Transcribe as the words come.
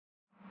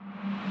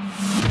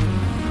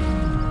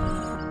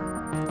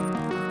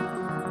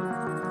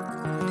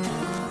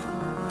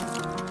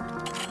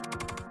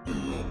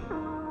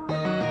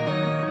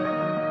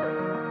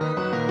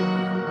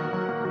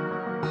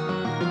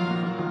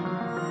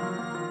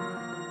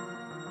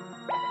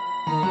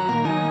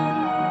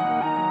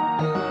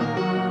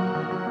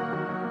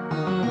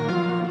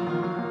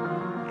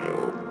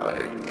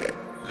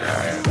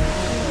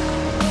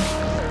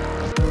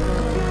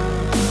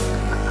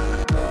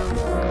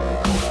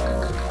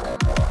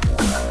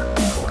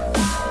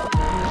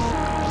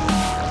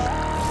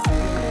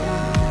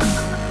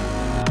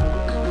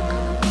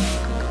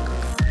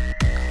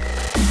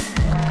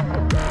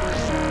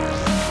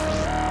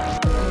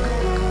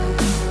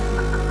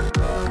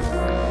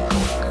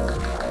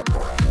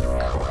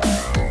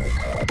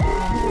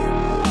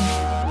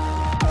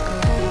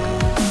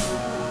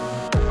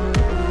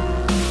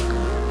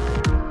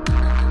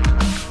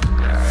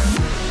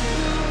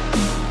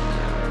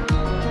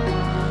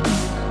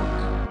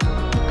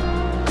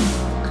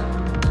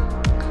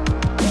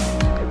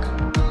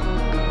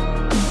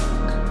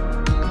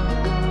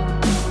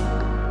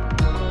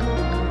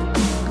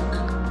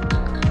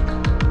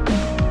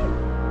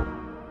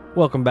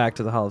Welcome back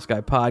to the Hollow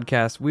Sky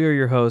Podcast. We are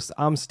your hosts.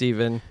 I'm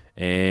Steven.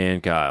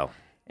 And Kyle.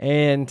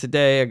 And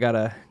today I got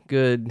a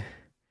good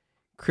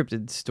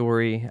cryptid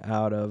story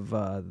out of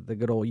the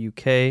good old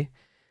UK that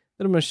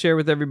I'm going to share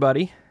with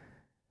everybody.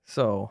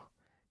 So,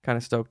 kind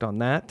of stoked on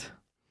that.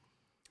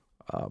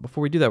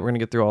 Before we do that, we're going to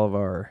get through all of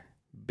our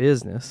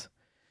business.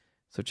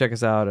 So check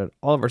us out at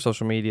all of our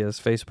social medias,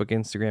 Facebook,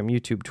 Instagram,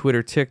 YouTube,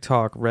 Twitter,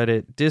 TikTok,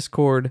 Reddit,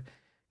 Discord.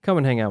 Come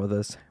and hang out with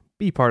us.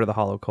 Be part of the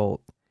Hollow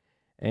Cult.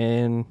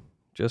 And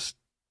just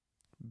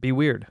be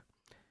weird.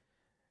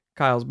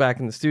 Kyle's back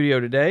in the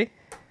studio today,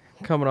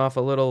 coming off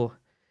a little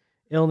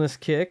illness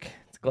kick.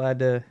 It's glad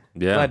to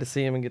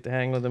see him and get to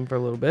hang with him for a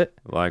little bit.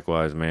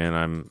 Likewise,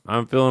 man.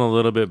 I'm feeling a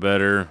little bit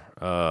better.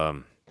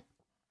 Not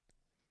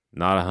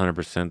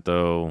 100%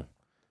 though.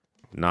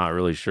 Not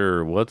really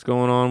sure what's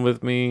going on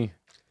with me.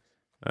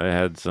 I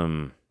had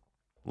some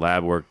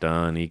lab work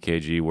done,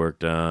 EKG work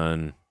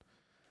done,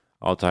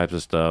 all types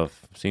of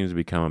stuff. Seems to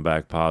be coming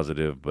back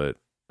positive, but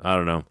I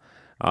don't know.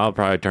 I'll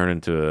probably turn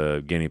into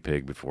a guinea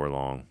pig before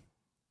long,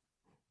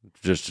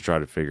 just to try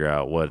to figure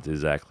out what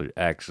is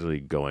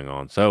actually going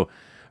on. So,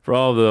 for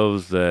all of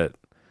those that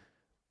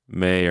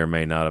may or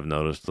may not have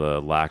noticed the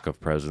lack of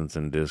presence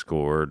in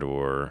Discord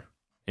or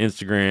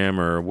Instagram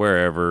or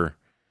wherever,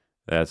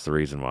 that's the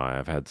reason why.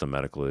 I've had some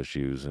medical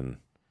issues and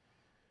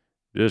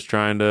just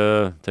trying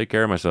to take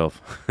care of myself.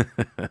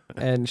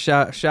 And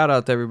shout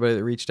out to everybody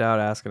that reached out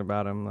asking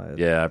about him.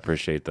 Yeah, I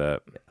appreciate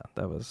that. Yeah,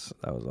 that was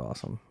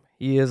awesome.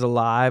 He is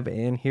alive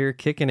and here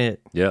kicking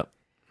it. Yep.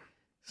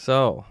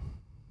 So,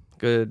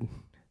 good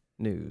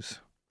news.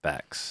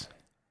 Facts.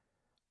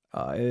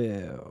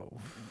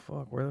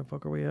 Fuck, where the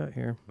fuck are we at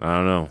here? I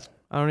don't know.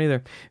 I don't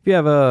either. If you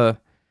have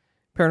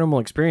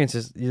paranormal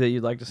experiences that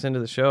you'd like to send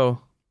to the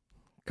show,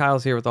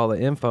 Kyle's here with all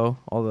the info,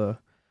 all the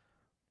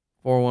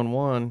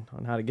 411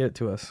 on how to get it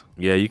to us.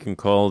 Yeah, you can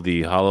call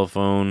the Hollow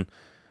phone,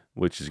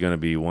 which is going to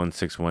be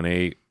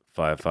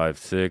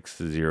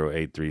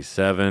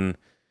 1-618-556-0837.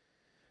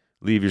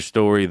 Leave your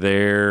story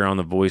there on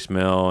the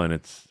voicemail, and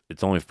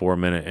it's only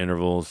 4-minute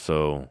intervals,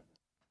 so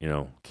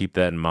keep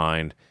that in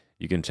mind.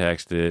 You can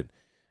text it.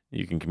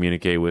 You can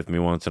communicate with me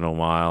once in a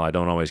while. I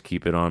don't always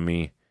keep it on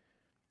me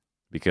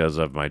because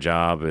of my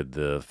job.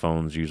 The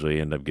phones usually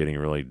end up getting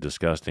really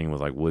disgusting with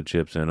like wood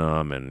chips in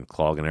them and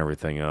clogging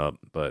everything up.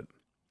 But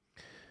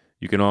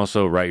you can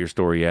also write your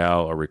story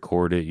out or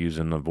record it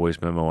using the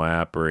voice memo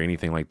app or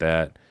anything like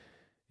that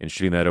and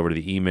shooting that over to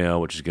the email,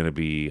 which is going to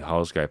be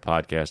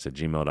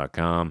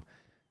hollowskypodcast@gmail.com.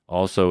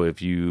 Also,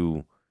 if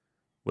you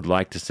would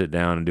like to sit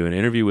down and do an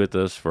interview with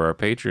us for our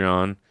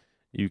Patreon,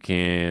 you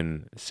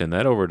can send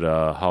that over to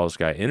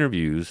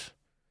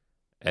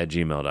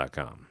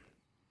hollowskyinterviews@gmail.com.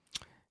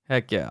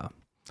 Heck yeah.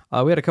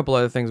 We had a couple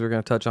other things we're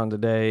going to touch on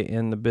today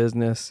in the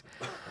business.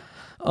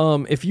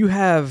 If you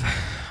have,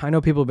 I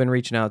know people have been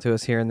reaching out to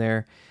us here and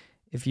there.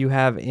 If you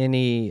have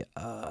any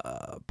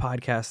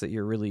podcasts that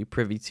you're really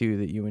privy to,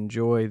 that you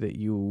enjoy, that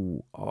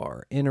you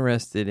are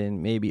interested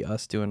in, maybe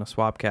us doing a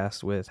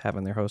swapcast with,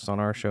 having their host on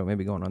our show,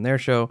 maybe going on their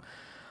show,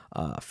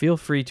 feel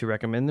free to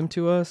recommend them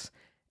to us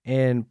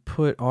and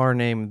put our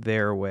name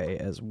their way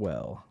as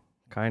well.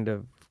 Kind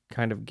of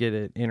get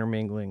it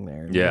intermingling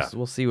there. Yeah.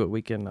 We'll see what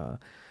we can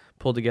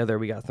pull together.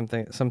 We got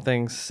some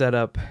things set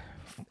up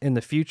in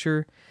the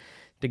future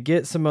to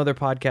get some other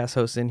podcast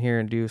hosts in here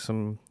and do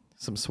some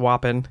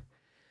swapping.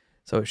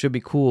 So it should be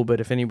cool. But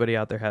if anybody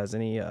out there has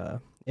any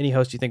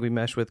host you think we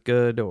mesh with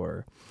good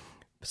or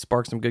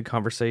spark some good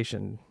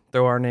conversation,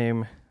 throw our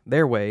name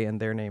their way and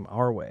their name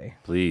our way.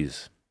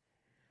 Please.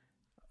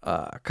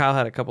 Kyle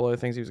had a couple other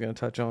things he was going to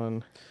touch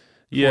on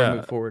before we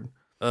move forward.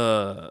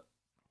 I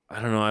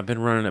don't know. I've been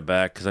running it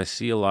back because I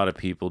see a lot of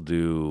people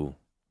do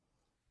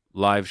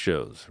live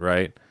shows,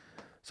 right?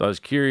 So I was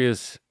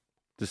curious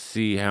to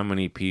see how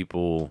many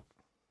people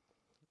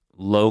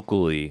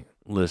locally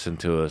listen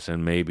to us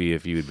and maybe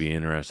if you would be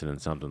interested in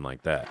something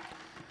like that.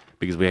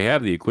 Because we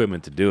have the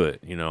equipment to do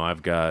it.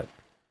 I've got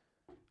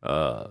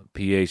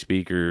PA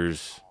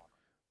speakers.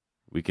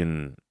 We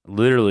can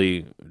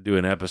literally do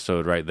an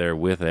episode right there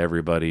with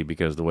everybody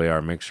because the way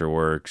our mixer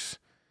works,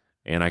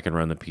 and I can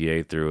run the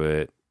PA through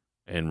it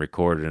and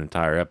record an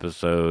entire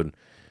episode.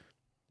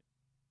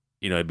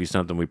 It'd be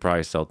something we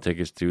probably sell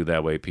tickets to.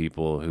 That way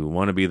people who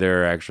want to be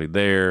there are actually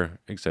there,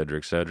 et cetera,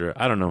 et cetera.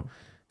 I don't know.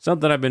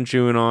 Something I've been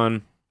chewing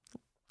on.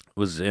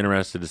 Was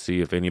interested to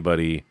see if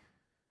anybody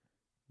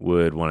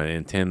would want to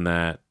attend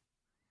that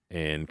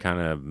and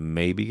kind of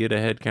maybe get a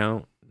head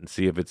count and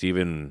see if it's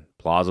even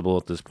plausible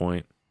at this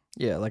point.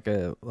 Yeah, like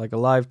a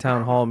live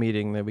town hall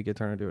meeting that we could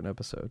turn into an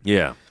episode.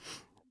 Yeah.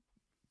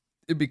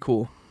 It'd be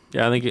cool.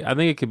 Yeah, I think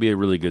it could be a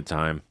really good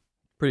time.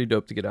 Pretty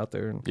dope to get out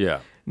there and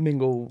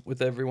mingle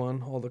with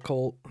everyone, all the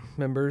cult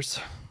members.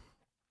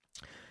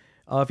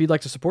 If you'd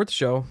like to support the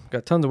show,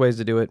 got tons of ways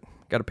to do it.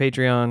 Got a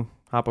Patreon.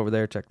 Hop over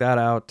there, check that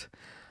out.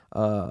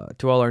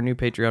 To all our new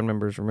Patreon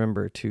members,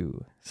 remember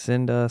to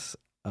send us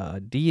a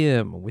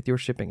DM with your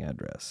shipping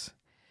address.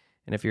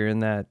 And if you're in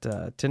that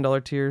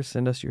 $10 tier,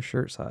 send us your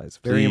shirt size.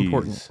 Very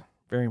important.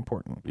 Very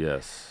important.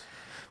 Yes.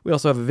 We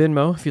also have a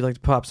Venmo if you'd like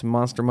to pop some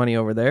monster money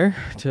over there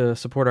to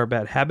support our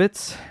bad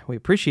habits. We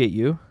appreciate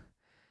you.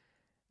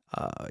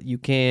 You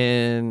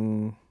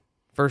can,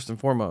 first and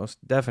foremost,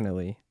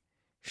 definitely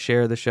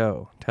share the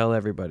show. Tell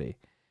everybody.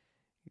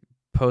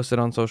 Post it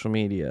on social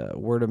media,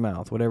 word of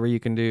mouth, whatever you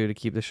can do to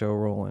keep the show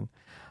rolling.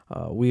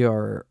 We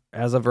are,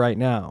 as of right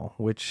now,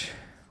 which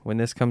when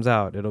this comes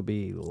out, it'll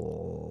be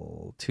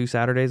 2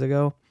 Saturdays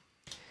ago.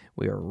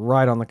 We are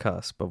right on the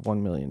cusp of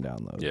 1 million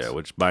downloads. Yeah,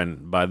 which by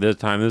the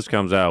time this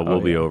comes out,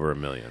 we'll be over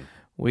 1 million.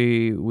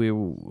 We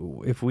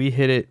if we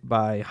hit it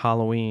by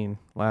Halloween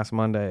last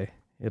Monday,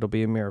 it'll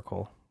be a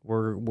miracle.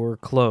 We're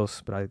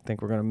close, but I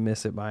think we're gonna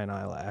miss it by an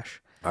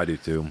eyelash. I do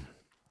too.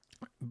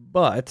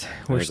 But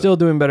we're still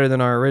doing better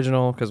than our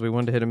original because we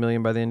wanted to hit 1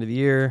 million by the end of the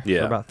year.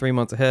 Yeah. We're about 3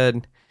 months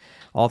ahead.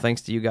 All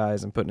thanks to you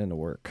guys and putting in the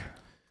work.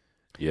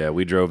 Yeah,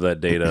 we drove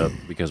that date up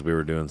because we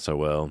were doing so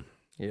well.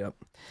 Yep.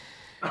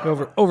 We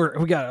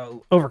got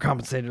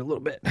overcompensated a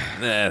little bit.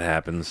 That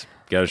happens.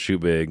 Got to shoot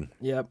big.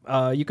 Yep.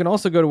 You can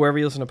also go to wherever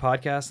you listen to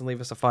podcasts and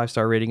leave us a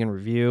 5-star rating and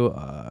review.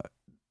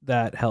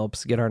 That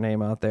helps get our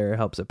name out there. It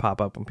helps it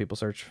pop up when people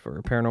search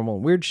for paranormal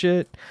and weird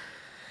shit.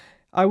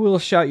 I will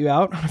shout you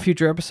out on a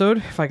future episode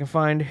if I can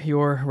find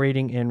your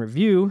rating and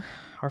review.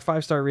 Our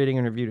 5-star rating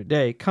and review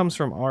today comes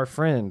from our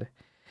friend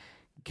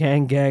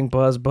Gang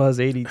Buzz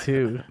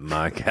 82.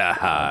 My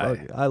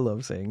God. I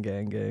love saying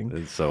Gang.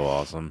 It's so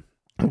awesome.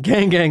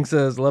 Gang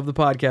says, love the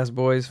podcast,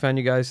 boys. Found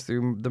you guys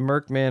through the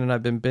Merkman, and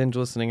I've been binge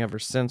listening ever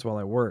since while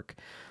I work.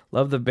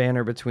 Love the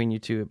banner between you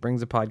two. It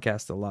brings the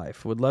podcast to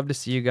life. Would love to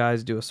see you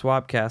guys do a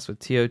swap cast with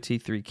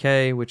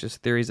TOT3K, which is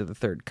Theories of the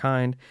Third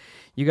Kind.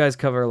 You guys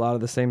cover a lot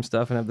of the same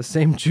stuff and have the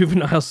same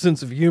juvenile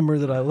sense of humor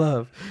that I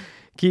love.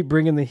 Keep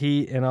bringing the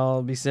heat, and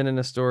I'll be sending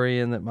a story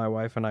in that my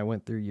wife and I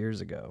went through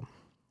years ago.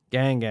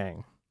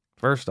 Gang.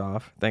 First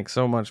off, thanks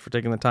so much for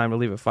taking the time to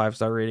leave a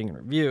 5-star rating and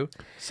review.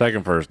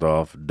 Second, first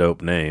off,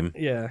 dope name.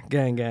 Yeah,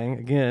 gang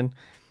again.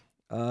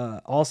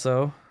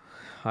 Also,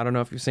 I don't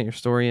know if you've sent your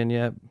story in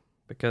yet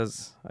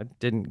because I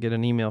didn't get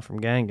an email from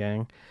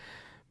Gang,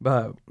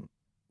 but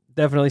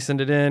definitely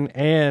send it in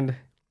and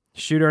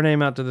shoot our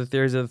name out to the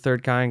Theories of the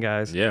Third Kind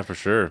guys. Yeah, for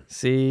sure.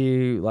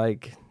 See,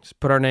 just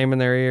put our name in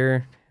their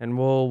ear and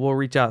we'll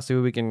reach out, see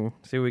what we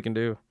can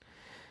do.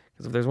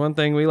 Because if there's one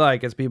thing we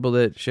like, it's people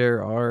that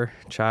share our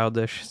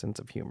childish sense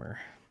of humor.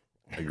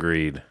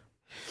 Agreed.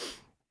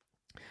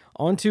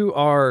 On to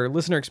our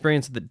listener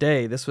experience of the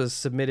day. This was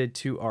submitted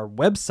to our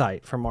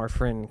website from our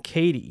friend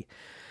Katie.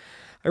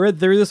 I read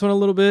through this one a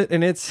little bit,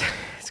 and it's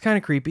kind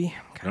of creepy.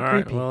 All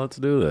right, well, let's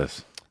do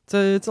this.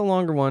 It's a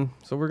longer one,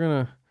 so we're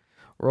going to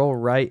roll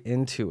right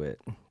into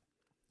it.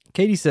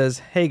 Katie says,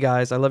 hey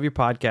guys, I love your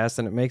podcast,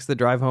 and it makes the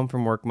drive home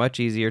from work much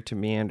easier to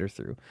meander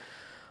through.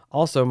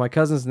 Also, my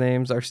cousins'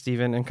 names are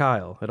Steven and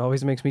Kyle. It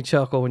always makes me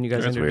chuckle when you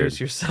guys introduce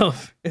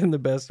yourself in the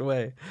best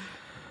way.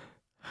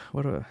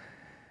 What a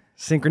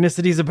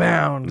synchronicities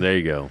abound. There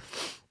you go.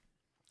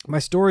 My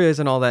story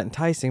isn't all that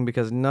enticing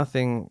because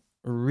nothing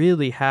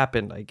really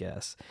happened, I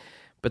guess.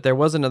 But there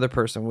was another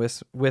person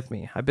with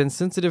me. I've been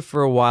sensitive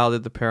for a while to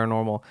the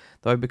paranormal,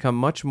 though I've become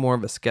much more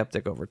of a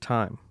skeptic over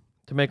time.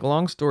 To make a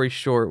long story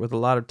short, with a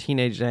lot of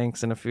teenage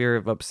angst and a fear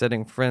of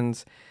upsetting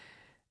friends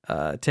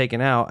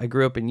taken out, I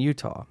grew up in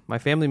Utah. My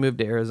family moved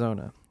to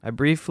Arizona. I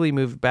briefly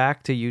moved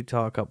back to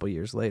Utah a couple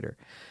years later.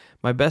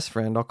 My best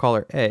friend, I'll call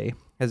her A,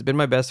 has been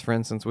my best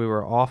friend since we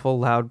were awful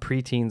loud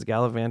preteens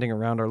gallivanting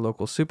around our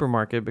local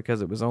supermarket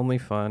because it was only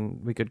fun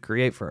we could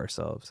create for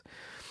ourselves.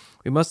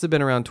 We must have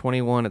been around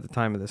 21 at the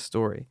time of this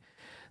story,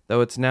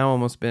 though it's now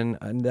almost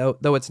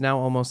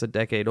a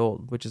decade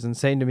old, which is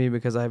insane to me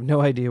because I have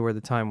no idea where the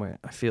time went.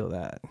 I feel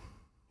that.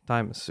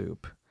 Time is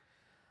soup.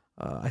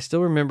 I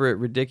still remember it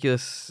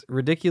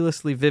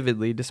ridiculously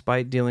vividly,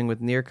 despite dealing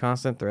with near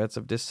constant threats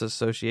of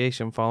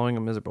disassociation following a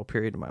miserable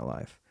period of my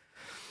life.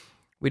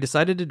 We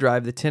decided to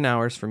drive the 10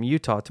 hours from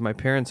Utah to my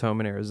parents'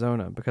 home in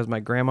Arizona because my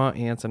grandma,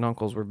 aunts, and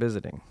uncles were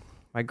visiting.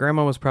 My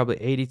grandma was probably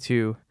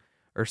 82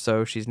 or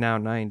so. She's now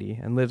 90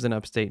 and lives in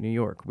upstate New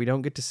York. We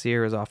don't get to see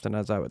her as often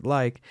as I would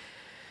like,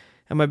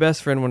 and my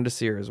best friend wanted to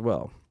see her as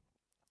well.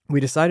 We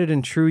decided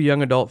in true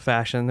young adult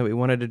fashion that we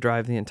wanted to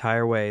drive the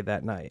entire way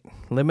that night.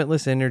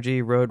 Limitless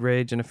energy, road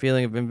rage, and a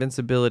feeling of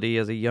invincibility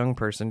as a young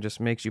person just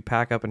makes you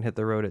pack up and hit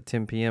the road at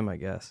 10 p.m., I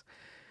guess.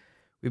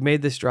 We've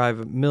made this drive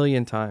a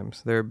million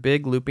times. There are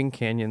big looping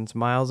canyons,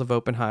 miles of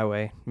open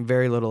highway, and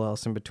very little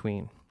else in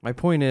between. My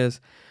point is,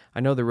 I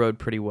know the road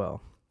pretty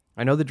well.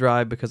 I know the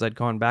drive because I'd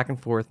gone back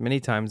and forth many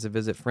times to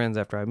visit friends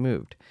after I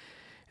moved,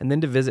 and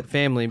then to visit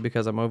family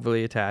because I'm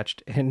overly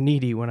attached and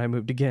needy when I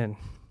moved again.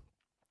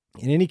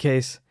 In any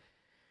case,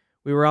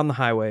 we were on the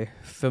highway,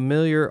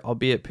 familiar,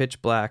 albeit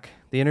pitch black.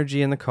 The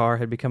energy in the car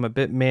had become a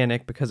bit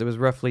manic because it was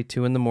roughly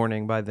 2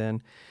 a.m. by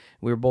then.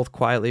 We were both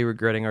quietly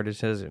regretting our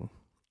decision.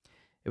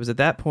 It was at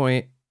that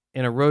point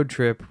in a road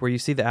trip where you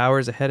see the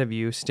hours ahead of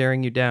you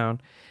staring you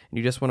down, and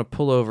you just want to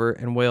pull over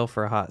and wail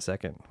for a hot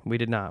second. We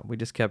did not. We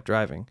just kept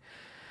driving.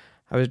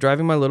 I was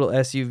driving my little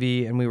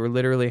SUV, and we were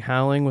literally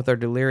howling with our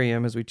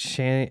delirium as we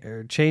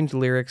changed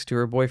lyrics to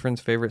her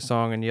boyfriend's favorite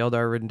song and yelled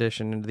our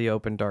rendition into the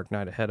open, dark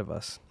night ahead of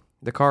us.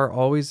 The car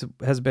always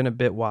has been a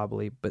bit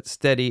wobbly, but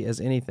steady as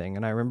anything,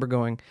 and I remember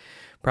going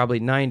probably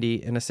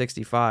 90 in a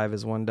 65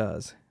 as one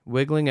does,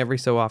 wiggling every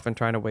so often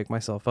trying to wake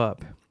myself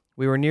up.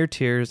 We were near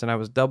tears, and I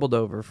was doubled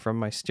over from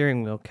my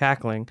steering wheel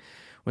cackling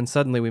when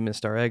suddenly we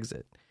missed our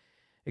exit.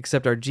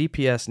 Except our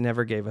GPS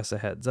never gave us a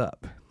heads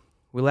up.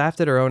 We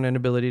laughed at our own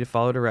inability to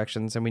follow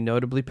directions, and we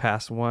notably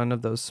passed one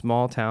of those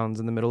small towns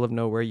in the middle of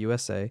nowhere,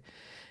 USA,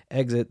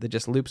 exit that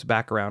just loops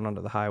back around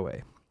onto the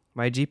highway.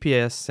 My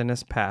GPS sent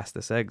us past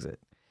this exit.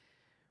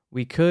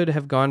 We could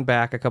have gone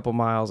back a couple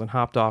miles and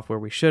hopped off where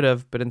we should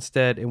have, but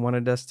instead it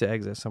wanted us to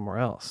exit somewhere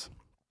else.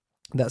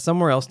 That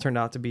somewhere else turned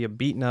out to be a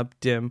beaten-up,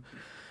 dim,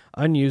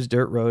 unused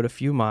dirt road a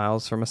few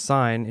miles from a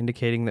sign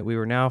indicating that we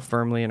were now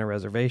firmly in a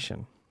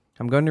reservation.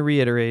 I'm going to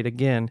reiterate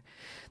again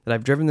that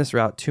I've driven this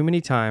route too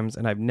many times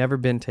and I've never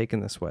been taken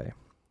this way.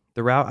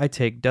 The route I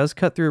take does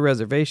cut through a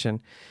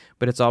reservation,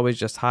 but it's always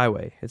just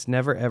highway. It's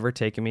never ever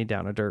taken me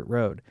down a dirt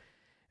road,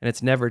 and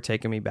it's never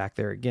taken me back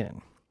there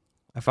again.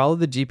 I followed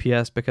the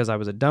GPS because I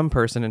was a dumb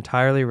person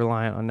entirely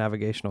reliant on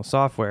navigational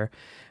software,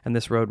 and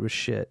this road was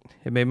shit.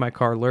 It made my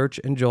car lurch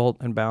and jolt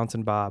and bounce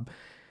and bob,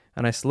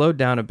 and I slowed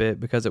down a bit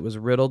because it was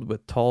riddled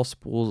with tall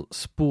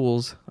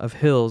spools of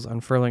hills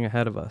unfurling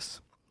ahead of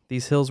us.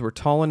 These hills were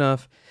tall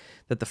enough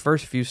that the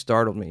first few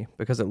startled me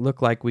because it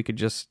looked like we could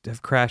just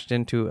have crashed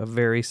into a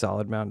very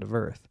solid mound of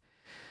earth.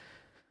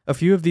 A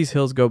few of these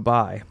hills go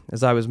by.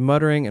 As I was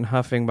muttering and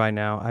huffing by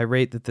now,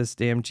 irate that this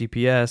damn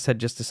GPS had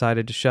just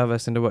decided to shove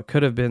us into what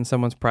could have been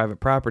someone's private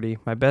property,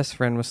 my best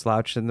friend was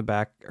slouched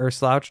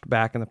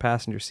back in the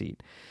passenger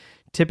seat,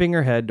 tipping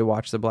her head to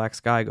watch the black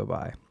sky go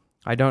by.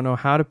 I don't know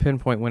how to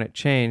pinpoint when it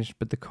changed,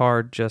 but the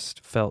car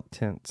just felt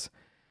tense.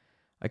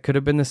 I could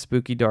have been the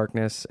spooky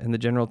darkness and the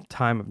general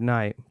time of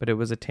night, but it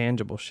was a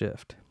tangible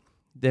shift.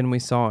 Then we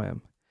saw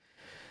him.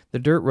 The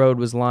dirt road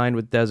was lined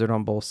with desert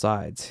on both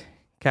sides.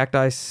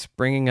 Cacti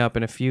springing up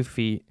a few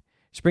feet,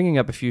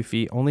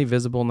 only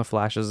visible in the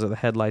flashes of the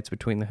headlights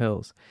between the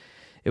hills.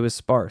 It was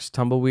sparse.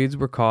 Tumbleweeds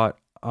were caught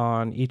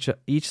on each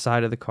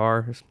side of the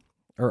car,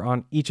 or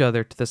on each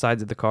other to the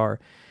sides of the car,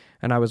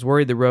 and I was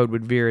worried the road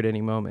would veer at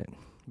any moment.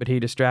 But he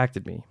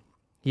distracted me.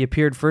 He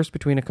appeared first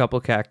between a couple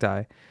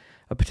cacti,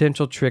 a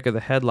potential trick of the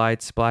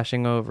headlights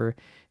splashing over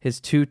his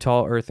two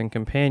tall earthen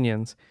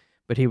companions,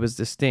 but he was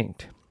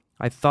distinct.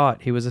 I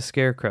thought he was a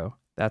scarecrow.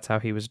 That's how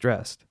he was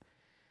dressed.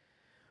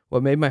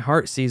 What made my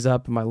heart seize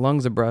up and my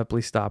lungs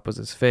abruptly stop was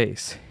his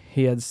face.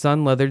 He had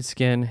sun-leathered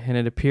skin, and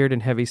it appeared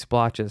in heavy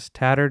splotches,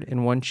 tattered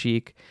in one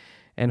cheek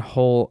and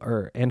whole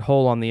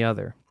on the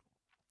other.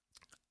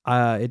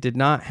 It did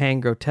not hang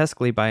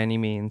grotesquely by any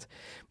means,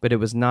 but it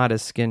was not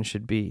as skin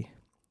should be.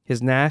 He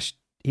gnashed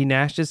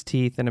his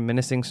teeth in a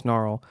menacing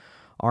snarl,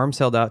 arms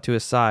held out to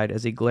his side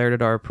as he glared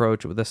at our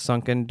approach with a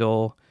sunken,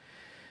 dull,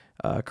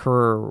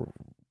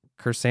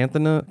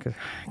 chrysanthemum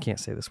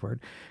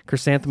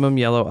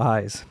yellow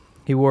eyes.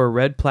 He wore a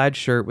red plaid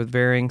shirt with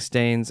varying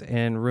stains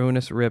and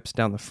ruinous rips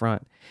down the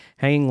front,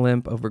 hanging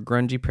limp over a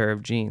grungy pair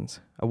of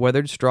jeans. A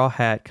weathered straw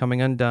hat,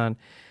 coming undone,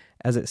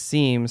 as it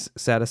seems,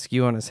 sat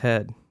askew on his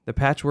head. The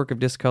patchwork of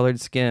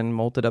discolored skin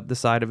molted up the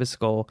side of his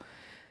skull,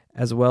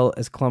 as well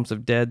as clumps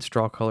of dead,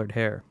 straw-colored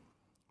hair.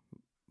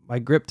 My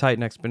grip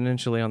tightened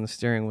exponentially on the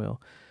steering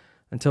wheel,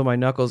 until my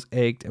knuckles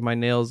ached and my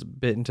nails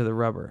bit into the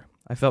rubber.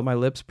 I felt my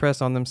lips press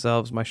on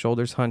themselves, my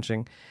shoulders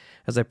hunching,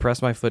 as I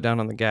pressed my foot down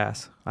on the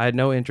gas. I had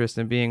no interest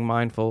in being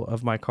mindful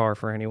of my car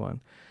for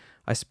anyone.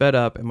 I sped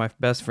up, and my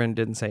best friend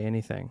didn't say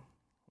anything.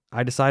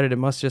 I decided it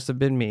must just have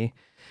been me.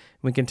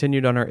 We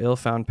continued on our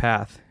ill-found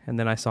path, and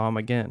then I saw him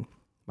again.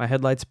 My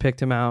headlights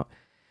picked him out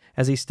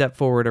as he stepped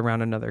forward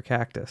around another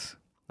cactus.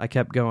 I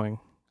kept going.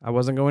 I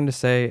wasn't going to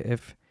say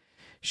if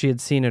she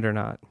had seen it or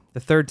not. The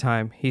third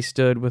time, he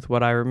stood with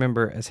what I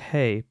remember as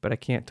hay, but I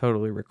can't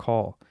totally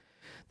recall.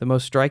 The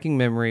most striking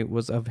memory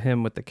was of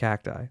him with the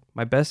cacti.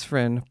 My best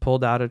friend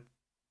puffed out a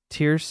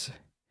tierce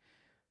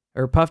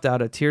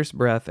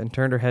breath and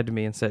turned her head to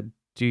me and said,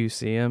 "Do you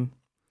see him?"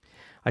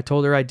 I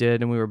told her I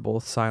did, and we were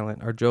both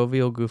silent, our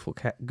jovial,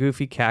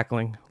 goofy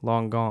cackling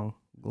long gone.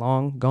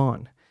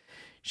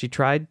 She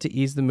tried to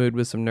ease the mood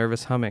with some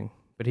nervous humming,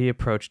 but he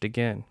approached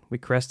again. We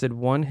crested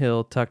one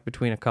hill tucked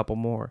between a couple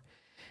more,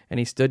 and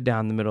he stood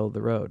down the middle of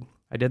the road.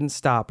 I didn't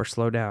stop or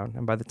slow down,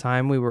 and by the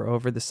time we were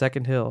over the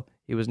second hill,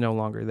 he was no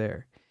longer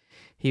there.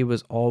 He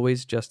was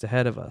always just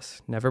ahead of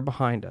us, never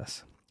behind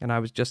us, and I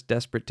was just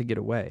desperate to get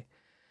away.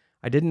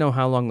 I didn't know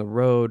how long the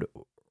road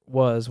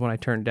was when I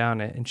turned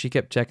down it, and she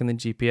kept checking the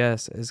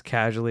GPS as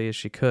casually as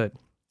she could.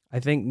 I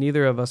think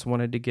neither of us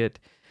wanted to get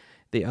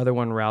the other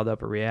one riled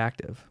up or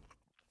reactive.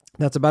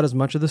 That's about as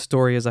much of the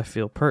story as I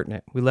feel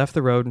pertinent. We left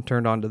the road and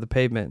turned onto the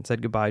pavement and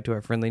said goodbye to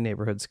our friendly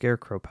neighborhood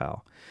scarecrow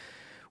pal.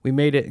 We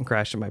made it and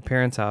crashed at my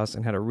parents' house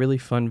and had a really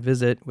fun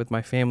visit with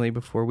my family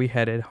before we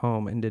headed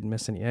home and didn't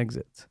miss any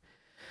exits.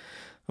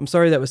 I'm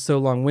sorry that was so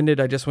long-winded.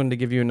 I just wanted to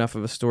give you enough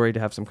of a story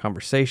to have some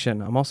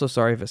conversation. I'm also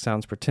sorry if it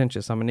sounds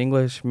pretentious. I'm an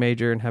English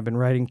major and have been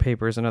writing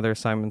papers and other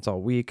assignments all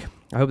week.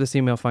 I hope this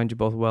email finds you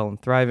both well and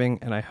thriving,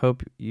 and I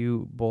hope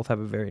you both have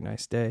a very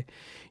nice day.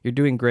 You're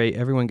doing great.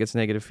 Everyone gets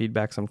negative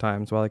feedback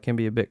sometimes. While it can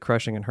be a bit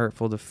crushing and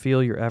hurtful to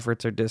feel your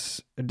efforts are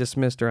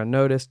dismissed or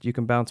unnoticed, you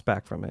can bounce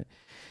back from it.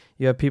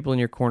 You have people in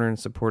your corner and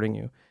supporting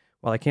you.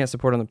 While I can't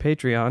support on the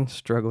Patreon,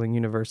 struggling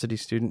university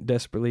student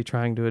desperately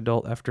trying to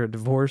adult after a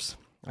divorce,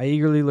 I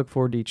eagerly look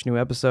forward to each new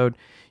episode.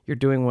 You're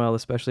doing well,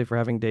 especially for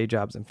having day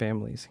jobs and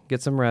families.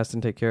 Get some rest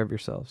and take care of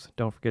yourselves.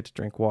 Don't forget to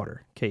drink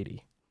water.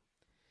 Katie.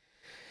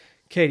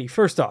 Katie,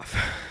 first off,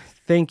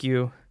 thank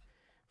you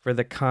for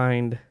the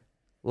kind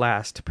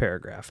last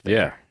paragraph there.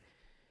 Yeah.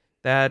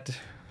 That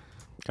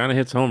kind of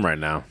hits home right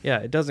now. Yeah,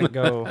 it doesn't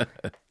go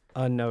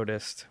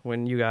unnoticed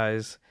when you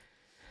guys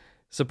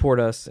support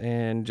us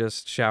and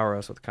just shower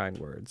us with kind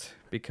words,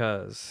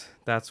 because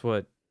that's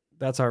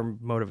our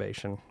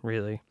motivation,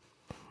 really.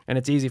 And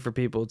it's easy for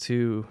people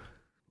to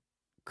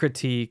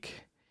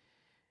critique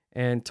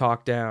and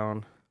talk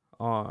down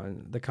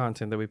on the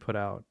content that we put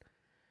out.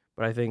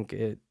 But I think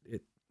it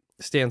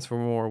stands for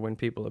more when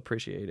people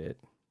appreciate it.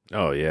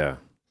 Oh, yeah.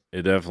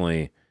 It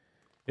definitely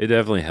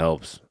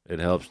helps. It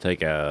helps take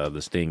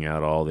the sting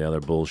out of all the other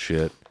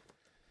bullshit,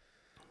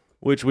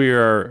 which we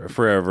are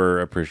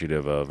forever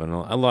appreciative of. And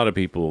a lot of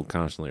people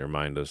constantly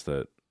remind us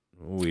that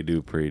we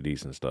do pretty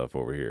decent stuff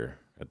over here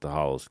at the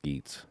Hollow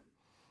Skeets.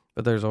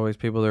 But there's always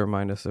people that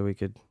remind us that we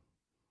could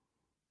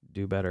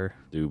do better.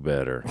 Do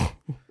better.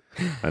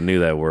 I knew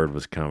that word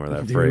was coming,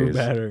 that do phrase. Do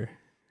better.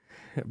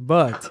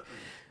 But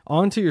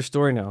on to your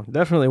story now.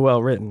 Definitely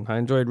well written. I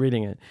enjoyed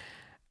reading it.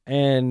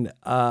 And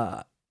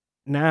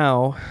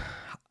now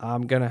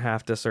I'm going to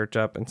have to search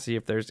up and see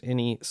if there's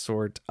any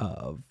sort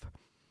of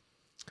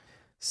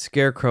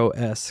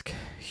scarecrow-esque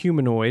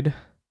humanoid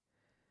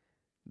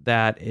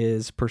that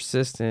is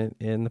persistent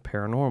in the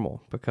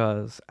paranormal.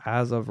 Because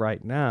as of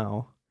right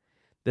now,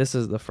 this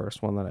is the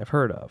first one that I've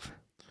heard of.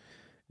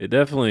 It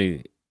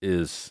definitely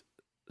is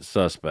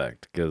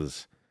suspect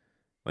because,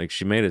 like,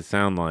 she made it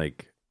sound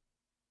like,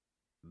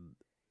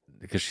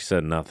 because she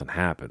said nothing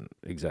happened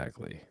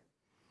exactly,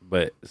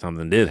 but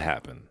something did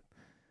happen.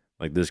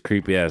 Like, this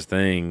creepy ass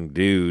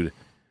dude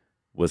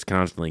was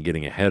constantly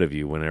getting ahead of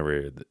you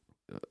whenever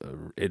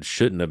it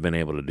shouldn't have been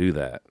able to do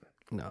that.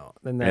 No,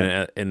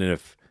 and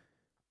if,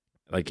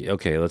 like,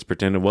 okay, let's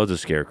pretend it was a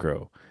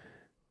scarecrow.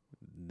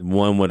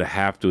 One would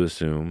have to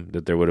assume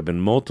that there would have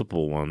been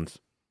multiple ones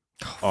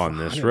on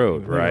this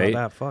road,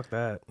 right? Fuck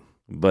that.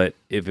 But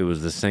if it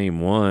was the same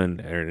one,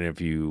 and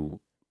if you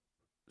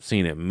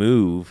seen it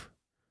move,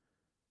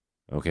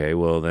 okay,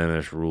 well, then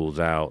this rules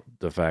out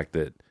the fact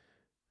that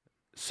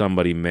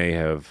somebody may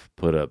have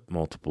put up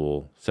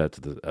multiple sets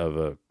of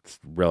a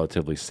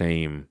relatively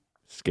same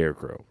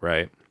scarecrow,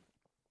 right?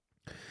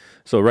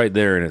 So right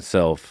there in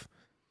itself,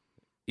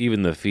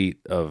 even the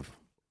feat of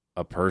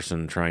a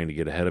person trying to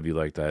get ahead of you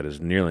like that is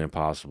nearly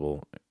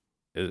impossible,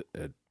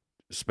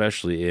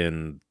 especially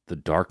in the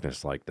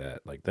darkness like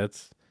that. Like,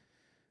 that's,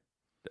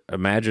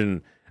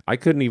 imagine, I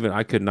could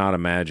not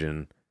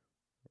imagine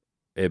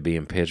it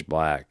being pitch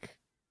black,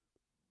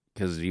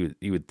 because you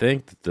would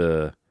think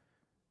that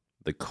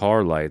the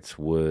car lights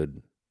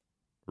would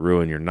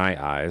ruin your night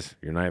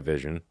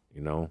vision,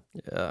 you know?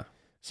 Yeah.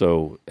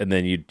 So, and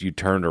then you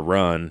turn to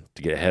run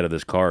to get ahead of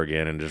this car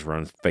again and just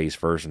run face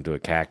first into a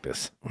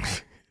cactus.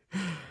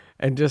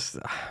 And just,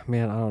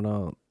 man, I don't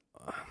know.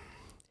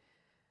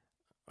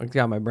 I've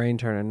got my brain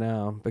turning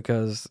now,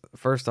 because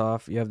first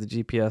off, you have the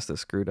GPS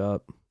that's screwed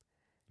up,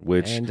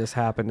 and just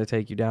happened to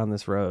take you down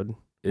this road.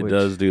 It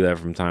does do that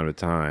from time to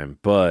time,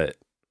 but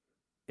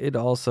it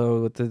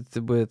also,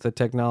 with the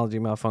technology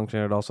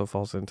malfunction, it also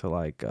falls into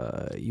like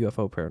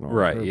UFO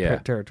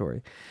paranormal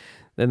territory.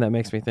 Then that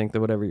makes me think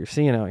that whatever you're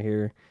seeing out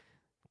here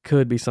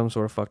could be some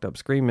sort of fucked up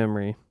screen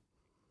memory,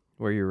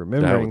 where you're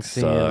remembering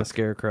seeing a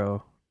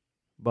scarecrow,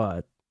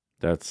 but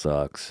that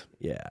sucks.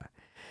 Yeah.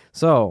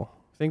 So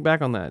think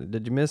back on that.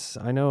 Did you miss?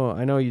 I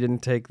know you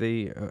didn't take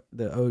the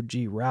OG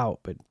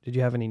route, but did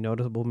you have any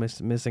noticeable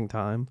missing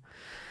time?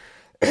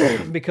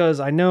 Because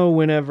I know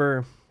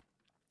whenever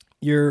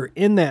you're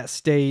in that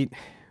state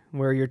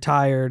where you're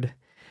tired,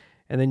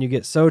 and then you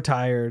get so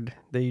tired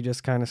that you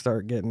just kind of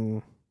start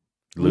getting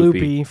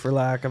loopy, for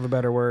lack of a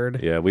better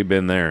word. Yeah, we've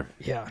been there.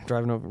 Yeah,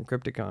 driving over from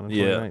Crypticon in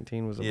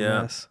 2019 was a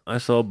mess. I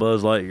saw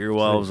Buzz Lightyear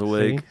while I was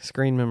awake. See?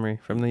 Screen memory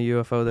from the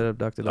UFO that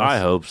abducted us. I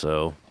hope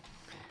so.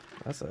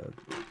 That's a...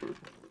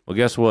 Well,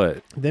 guess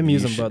what? Them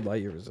using Bud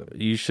Lightyear was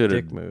a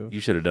dick move.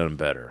 You should have done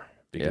better,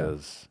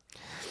 because...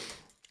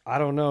 I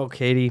don't know,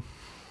 Katie.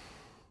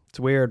 It's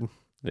weird.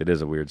 It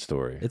is a weird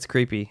story. It's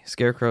creepy.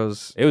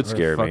 Scarecrows it would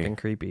scare me. Fucking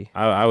creepy.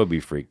 I would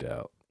be freaked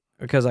out.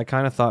 Because I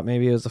kind of thought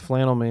maybe it was a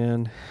flannel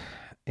man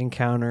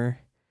encounter,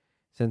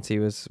 since he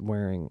was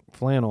wearing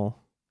flannel.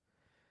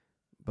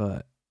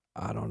 But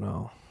I don't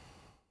know.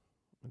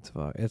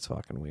 It's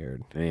fucking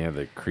weird. And you have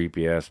the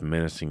creepy ass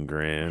menacing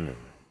grin.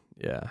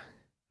 Yeah.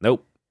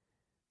 Nope.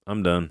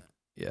 I'm done.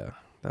 Yeah.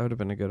 That would have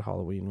been a good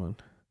Halloween one.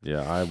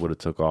 Yeah, I would have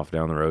took off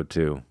down the road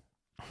too,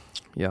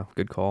 Yeah,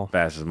 good call.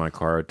 fast as my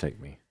car would take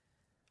me.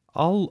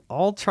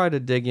 I'll try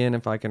to dig in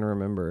if I can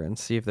remember and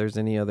see if there's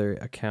any other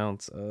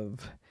accounts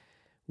of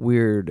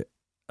weird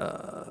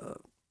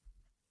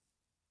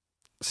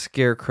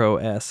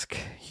scarecrow-esque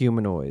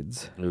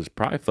humanoids. It was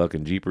probably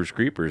fucking Jeepers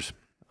Creepers.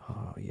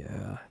 Oh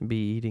yeah, be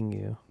eating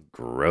you.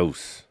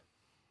 Gross.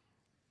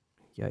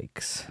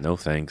 Yikes. No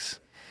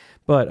thanks.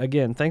 But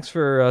again, thanks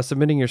for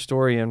submitting your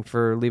story and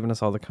for leaving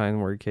us all the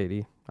kind word,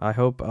 Katie. I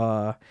hope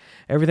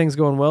everything's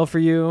going well for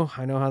you.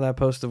 I know how that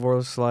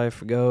post-divorce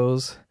life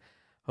goes.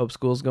 Hope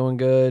school's going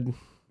good.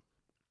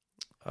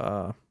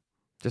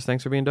 Just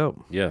thanks for being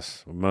dope.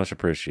 Yes, much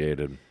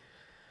appreciated.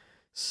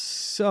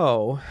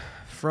 So,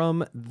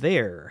 from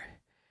there,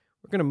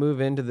 we're going to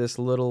move into this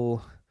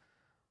little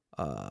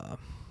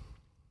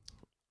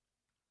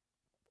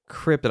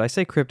cryptid. I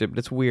say cryptid, but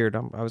it's weird.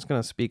 I was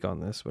going to speak on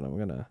this, but I'm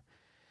going to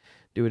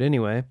do it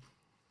anyway.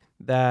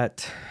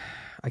 That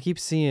I keep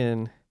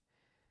seeing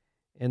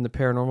in the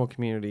paranormal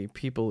community,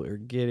 people are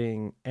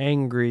getting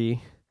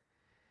angry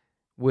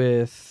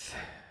with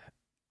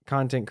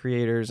content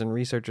creators and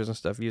researchers and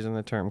stuff using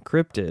the term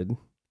cryptid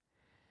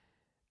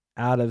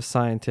out of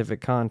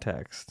scientific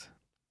context.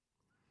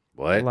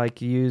 What? Like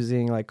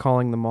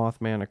calling the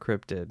Mothman a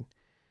cryptid.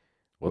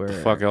 What the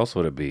fuck else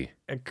would it be?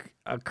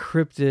 A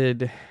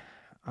cryptid,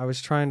 I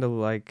was trying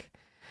to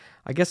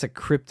I guess a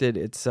cryptid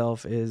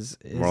itself is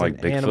More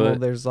like an animal. Bigfoot?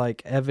 There's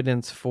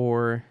evidence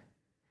for,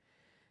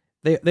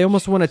 they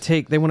almost want to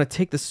take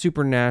the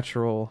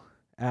supernatural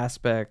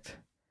aspect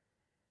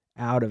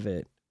out of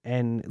it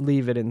and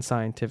leave it in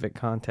scientific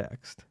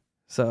context.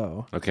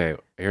 So Okay,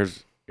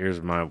 here's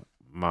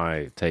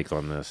my take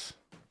on this.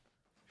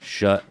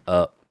 Shut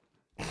up.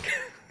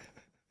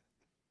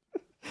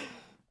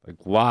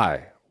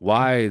 Why?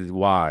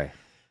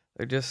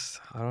 They're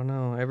just, I don't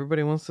know.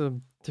 Everybody wants to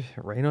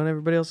rain on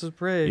everybody else's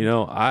parade. You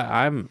know,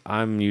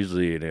 I'm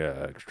usually an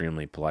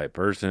extremely polite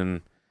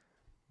person,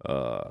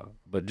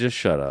 but just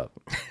shut up.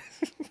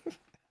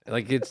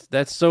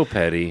 That's so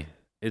petty.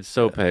 It's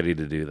so petty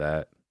to do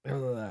that.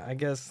 I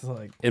guess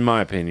In my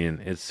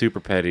opinion, it's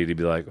super petty to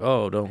be like,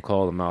 oh, don't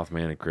call the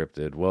Mothman a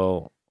cryptid.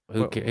 Well,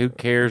 who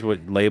cares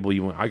what label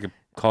you want? I could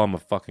call him a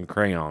fucking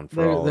crayon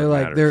for all that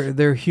matters.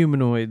 they're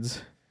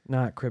humanoids,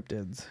 not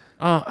cryptids.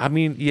 I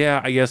mean,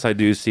 yeah, I guess I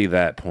do see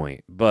that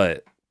point,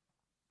 but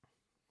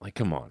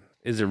come on,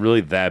 is it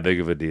really that big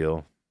of a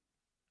deal?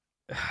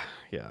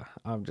 Yeah,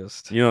 I'm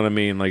just. You know what I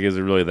mean? Is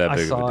it really that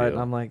big of a deal? I saw it. And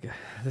I'm like,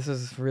 this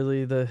is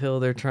really the hill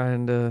they're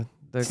trying to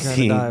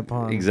die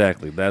upon.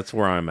 Exactly. That's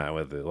where I'm at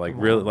with it.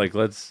 Really,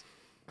 let's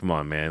come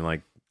on,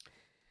 man.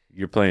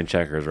 You're playing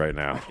checkers right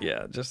now.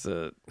 Yeah, just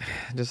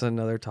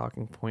another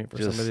talking point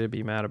for somebody to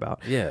be mad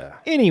about. Yeah.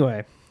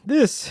 Anyway,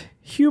 this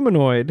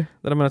humanoid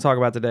that I'm going to talk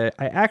about today,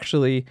 I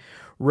actually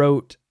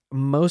wrote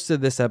most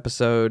of this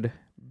episode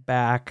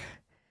back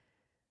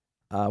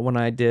when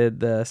I did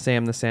the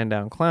Sam the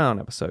Sandown Clown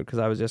episode, because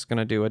I was just going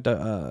to do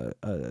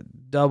a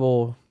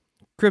double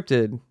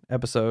cryptid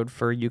episode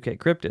for UK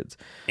cryptids.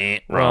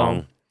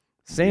 Wrong.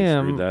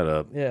 Sam, screwed that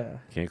up. Yeah,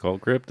 can't call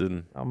it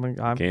cryptid.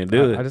 Can't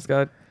do it. I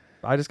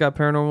just got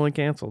paranormally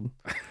canceled.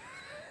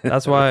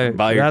 That's why.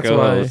 By your that's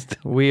co-host.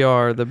 why we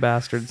are the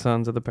bastard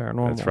sons of the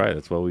paranormal. That's right.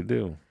 That's what we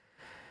do.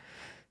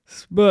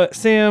 But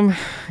Sam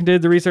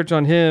did the research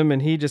on him,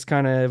 and he just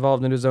kind of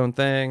evolved into his own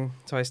thing.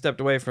 So I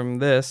stepped away from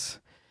this,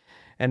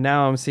 and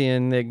now I'm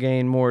seeing it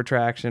gain more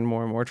traction,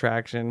 more and more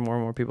traction, more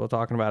and more people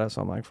talking about it.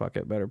 So I'm like, fuck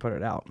it, better put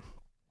it out.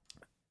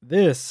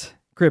 This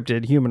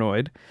cryptid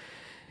humanoid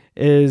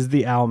is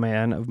the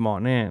Owlman of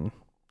Montnan.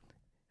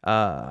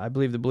 I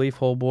believe the Belief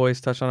Hole Boys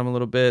touched on him a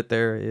little bit.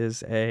 There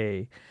is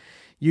a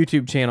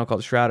YouTube channel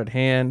called Shrouded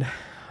Hand.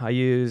 I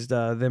used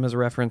them as a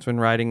reference when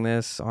writing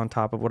this on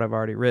top of what I've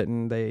already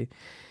written. The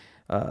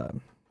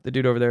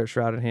dude over there at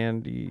Shrouded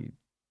Hand, he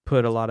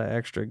put a lot of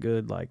extra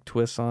good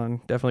twists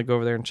on. Definitely go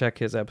over there and check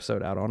his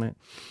episode out on it.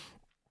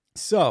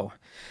 So,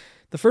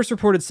 the first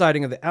reported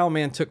sighting of the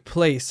Owlman took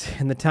place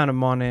in the town of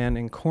Montnan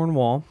in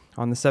Cornwall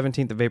on the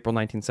 17th of April,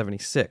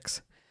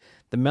 1976.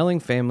 The Melling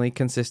family,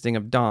 consisting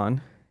of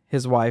Don,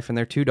 his wife, and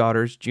their two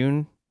daughters,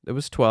 June, that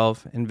was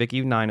 12, and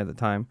Vicky, 9 at the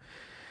time,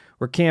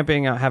 were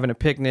camping out, having a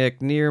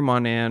picnic near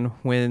Montnan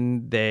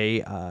when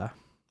they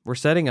were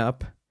setting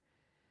up.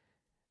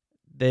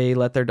 They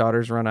let their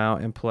daughters run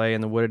out and play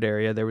in the wooded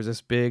area. There was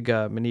this big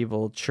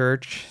medieval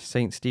church,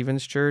 St.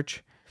 Stephen's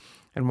Church,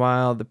 and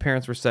while the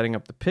parents were setting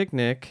up the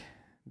picnic,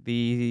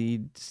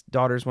 the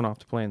daughters went off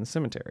to play in the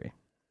cemetery,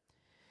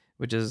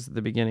 which is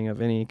the beginning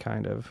of any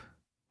kind of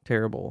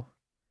terrible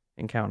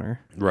encounter.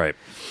 Right.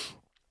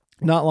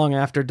 Not long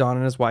after, Don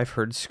and his wife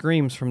heard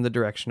screams from the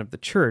direction of the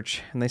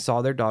church, and they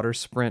saw their daughters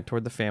sprint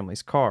toward the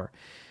family's car.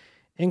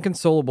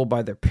 Inconsolable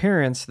by their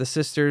parents, the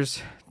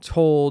sisters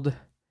told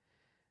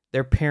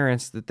their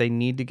parents that they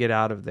need to get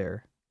out of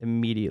there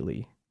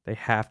immediately. They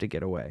have to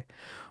get away.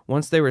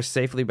 Once they were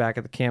safely back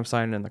at the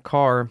campsite and in the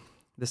car,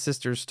 the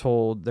sisters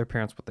told their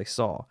parents what they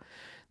saw.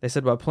 They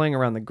said while playing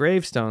around the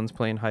gravestones,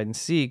 playing hide and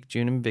seek,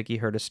 June and Vicky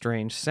heard a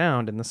strange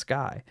sound in the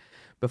sky.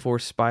 before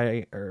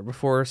spotting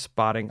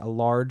a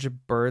large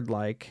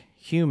bird-like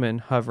human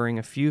hovering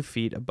a few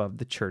feet above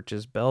the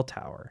church's bell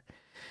tower.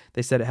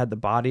 They said it had the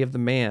body of the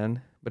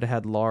man, but it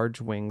had large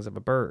wings of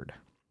a bird.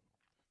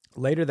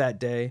 Later that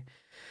day,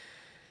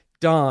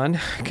 Don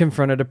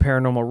confronted a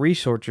paranormal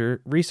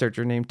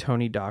researcher named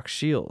Tony Doc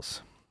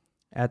Shields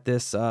at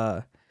this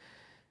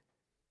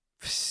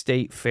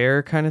state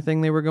fair kind of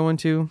thing they were going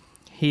to.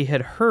 He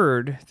had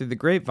heard through the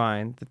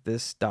grapevine that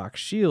this Doc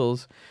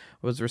Shields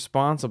was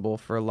responsible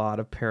for a lot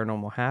of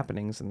paranormal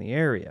happenings in the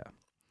area.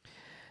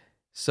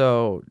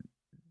 So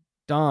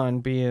Don,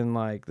 being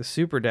like the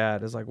super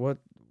dad, is like, what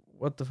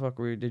the fuck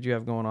did you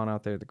have going on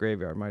out there at the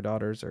graveyard? My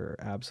daughters are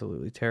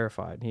absolutely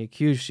terrified. And he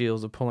accused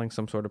Shields of pulling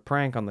some sort of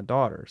prank on the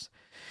daughters.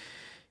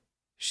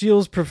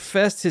 Shields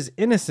professed his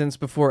innocence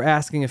before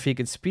asking if he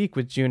could speak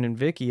with June and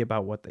Vicky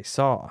about what they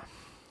saw.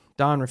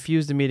 Don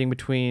refused a meeting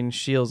between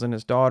Shields and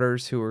his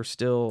daughters, who were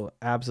still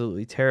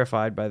absolutely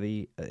terrified by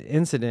the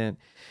incident,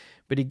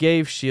 but he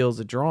gave Shields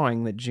a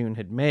drawing that June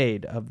had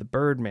made of the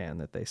Birdman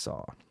that they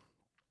saw.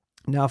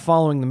 Now,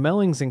 following the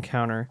Mellings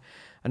encounter,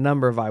 a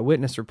number of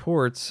eyewitness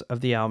reports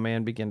of the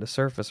Owlman began to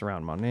surface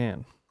around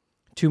Monan.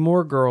 2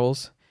 more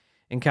girls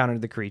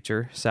encountered the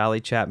creature, Sally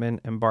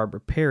Chapman and Barbara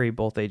Perry,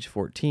 both age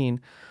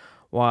 14,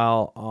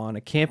 while on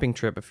a camping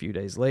trip a few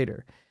days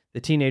later. The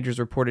teenagers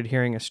reported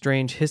hearing a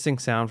strange hissing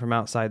sound from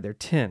outside their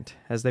tent.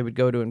 As they would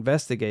go to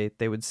investigate,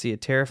 they would see a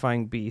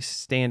terrifying beast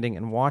standing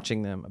and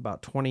watching them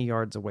about 20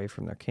 yards away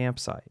from their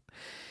campsite.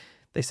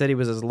 They said he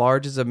was as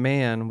large as a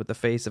man with the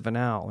face of an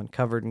owl and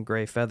covered in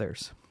gray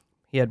feathers.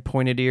 He had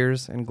pointed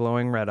ears and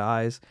glowing red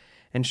eyes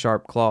and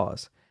sharp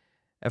claws.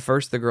 At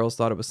first, the girls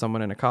thought it was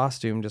someone in a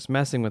costume just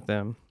messing with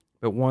them,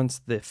 but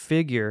once the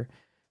figure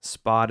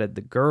spotted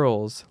the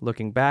girls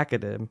looking back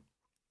at him,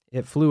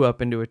 it flew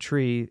up into the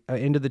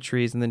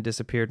trees and then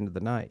disappeared into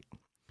the night.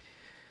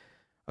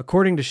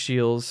 According to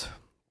Shields,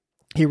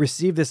 he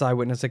received this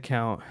eyewitness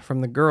account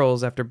from the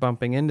girls after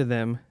bumping into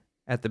them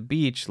at the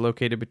beach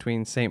located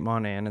between St.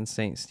 Monan and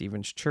St.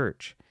 Stephen's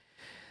Church.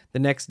 The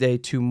next day,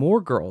 2 more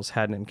girls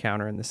had an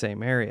encounter in the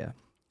same area.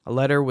 A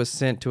letter was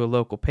sent to a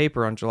local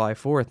paper on July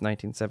 4th,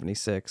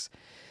 1976,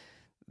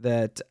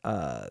 that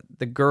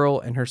the girl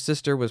and her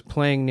sister was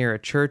playing near a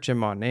church in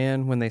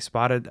Monan when they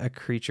spotted a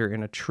creature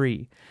in a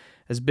tree,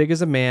 as big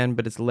as a man,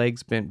 but its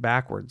legs bent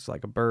backwards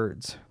like a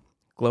bird's.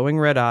 Glowing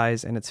red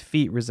eyes, and its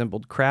feet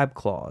resembled crab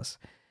claws.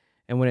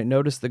 And when it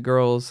noticed the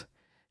girls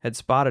had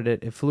spotted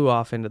it, it flew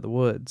off into the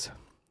woods.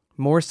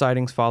 More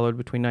sightings followed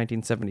between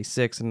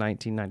 1976 and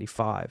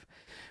 1995,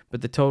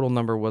 but the total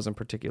number wasn't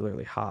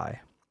particularly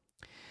high.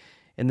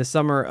 In the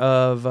summer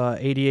of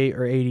 88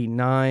 or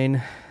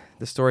 89,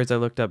 the stories I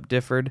looked up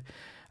differed.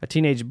 A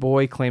teenage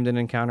boy claimed an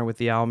encounter with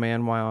the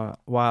Owlman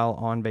while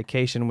on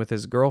vacation with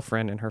his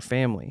girlfriend and her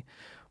family.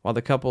 While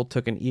the couple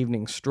took an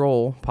evening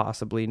stroll,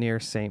 possibly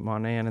near St.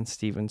 Monan and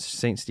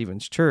St.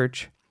 Stephen's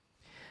Church,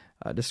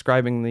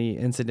 describing the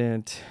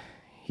incident,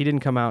 he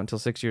didn't come out until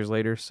 6 years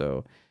later,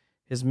 so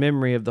his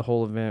memory of the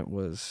whole event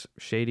was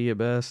shady at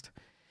best.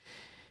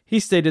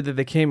 He stated that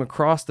they came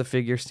across the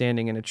figure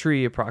standing in a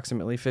tree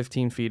approximately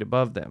 15 feet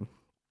above them.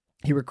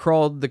 He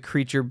recalled the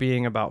creature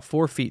being about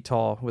 4 feet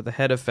tall with a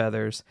head of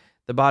feathers,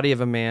 the body of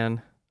a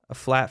man, a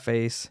flat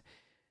face,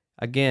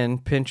 again,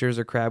 pinchers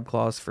or crab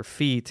claws for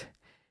feet,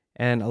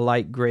 and a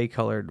light gray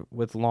colored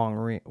with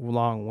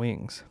long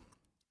wings.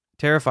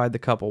 Terrified, the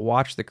couple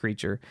watched the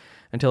creature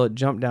until it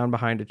jumped down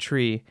behind a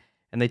tree,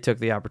 and they took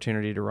the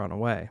opportunity to run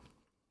away.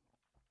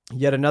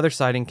 Yet another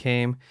sighting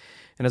came,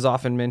 and is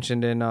often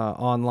mentioned in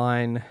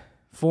online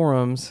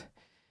forums,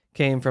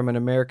 came from an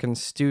American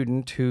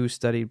student who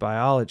studied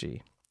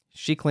biology.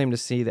 She claimed to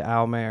see the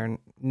Owlman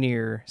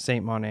near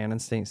St. Monan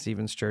and St.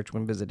 Stephen's Church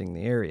when visiting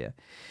the area.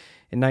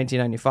 In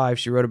 1995,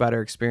 she wrote about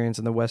her experience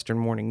in the Western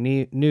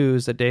Morning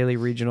News, a daily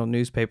regional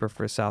newspaper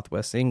for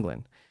Southwest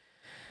England.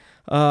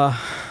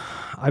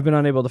 I've been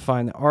unable to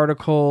find the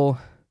article,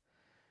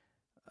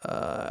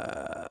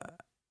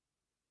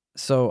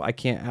 so I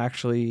can't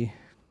actually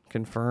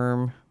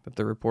confirm that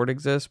the report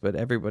exists, but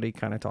everybody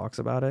kind of talks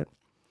about it.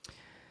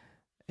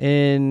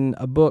 In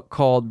a book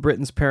called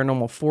Britain's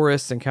Paranormal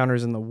Forests,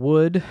 Encounters in the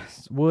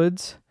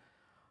Woods,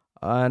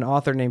 an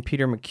author named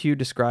Peter McHugh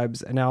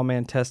describes an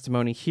Owlman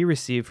testimony he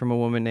received from a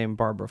woman named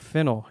Barbara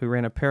Finnell, who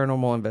ran a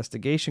paranormal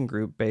investigation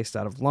group based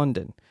out of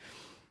London.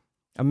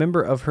 A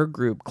member of her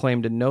group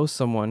claimed to know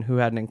someone who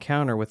had an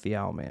encounter with the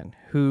Owlman,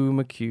 who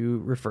McHugh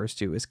refers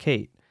to as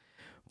Kate.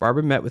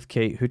 Barbara met with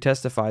Kate, who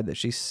testified that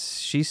she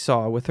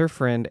saw with her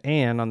friend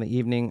Anne on the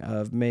evening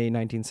of May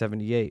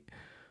 1978.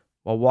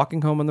 While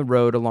walking home on the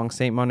road along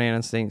St. Monan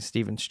and St.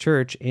 Stephen's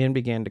Church, Anne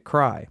began to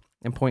cry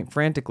and point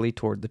frantically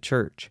toward the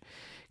church,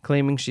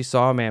 claiming she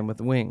saw a man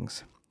with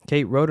wings.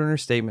 Kate wrote in her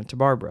statement to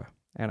Barbara,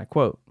 and I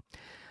quote,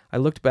 "I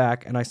looked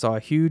back and I saw a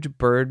huge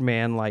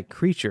bird-man-like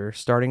creature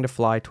starting to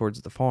fly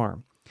towards the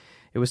farm.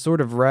 It was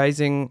sort of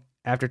rising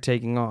after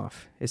taking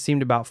off. It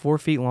seemed about 4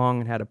 feet long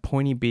and had a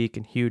pointy beak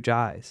and huge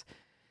eyes.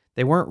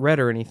 They weren't red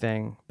or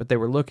anything, but they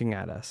were looking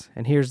at us.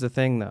 And here's the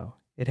thing, though.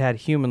 It had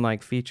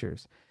human-like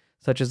features,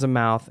 such as a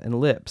mouth and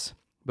lips.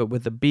 but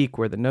with a beak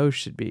where the nose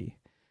should be.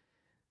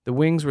 The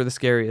wings were the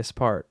scariest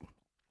part.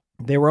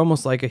 They were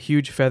almost like a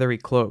huge feathery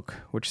cloak,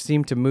 which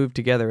seemed to move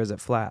together as it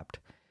flapped.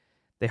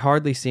 They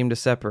hardly seemed to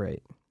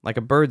separate, like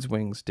a bird's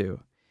wings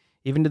do.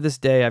 Even to this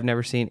day, I've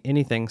never seen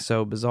anything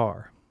so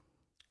bizarre.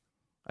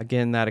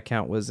 Again, that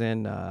account was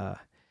in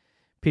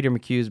Peter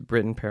McHugh's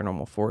Britain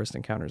Paranormal Forest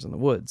Encounters in the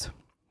Woods.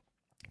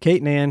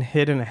 Kate and Ann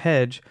hid in a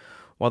hedge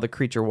while the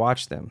creature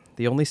watched them.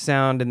 The only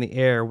sound in the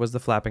air was the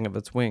flapping of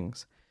its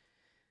wings.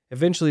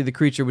 Eventually, the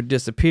creature would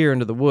disappear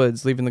into the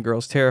woods, leaving the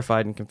girls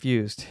terrified and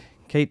confused.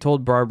 Kate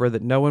told Barbara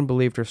that no one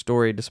believed her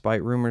story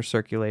despite rumors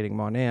circulating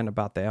Monan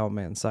about the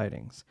Owlman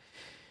sightings.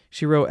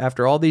 She wrote,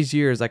 "After all these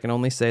years, I can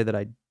only say that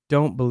I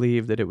don't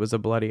believe that it was a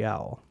bloody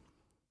owl."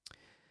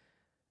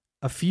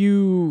 A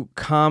few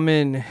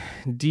common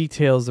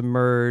details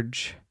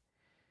emerge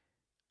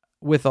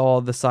with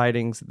all the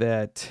sightings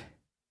that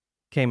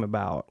came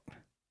about.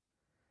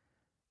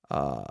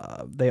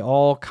 They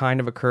all kind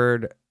of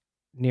occurred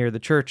near the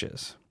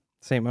churches,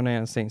 St. Monan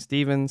and St.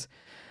 Stephen's.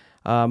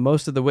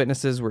 Most of the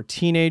witnesses were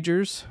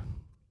teenagers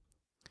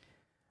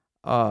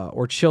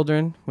or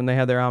children when they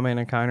had their Owlman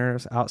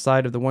encounters.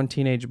 Outside of the one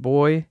teenage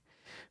boy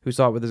who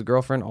saw it with his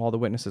girlfriend, all the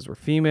witnesses were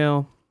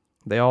female.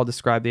 They all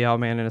described the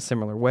Owlman in a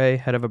similar way: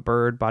 head of a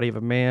bird, body of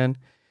a man.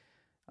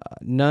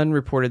 None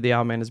reported the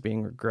Owlman as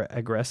being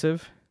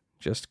aggressive,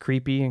 just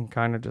creepy and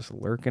kind of just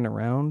lurking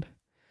around.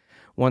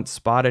 Once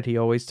spotted, he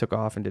always took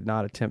off and did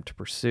not attempt to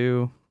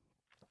pursue.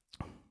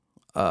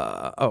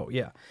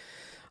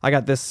 I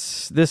got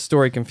this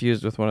story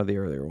confused with one of the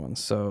earlier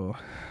ones. So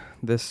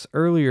this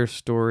earlier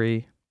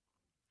story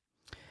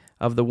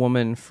of the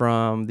woman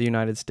from the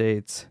United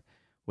States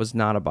was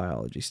not a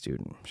biology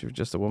student. She was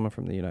just a woman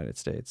from the United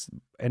States.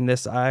 And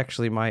this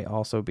actually might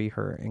also be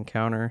her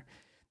encounter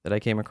that I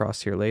came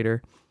across here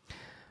later.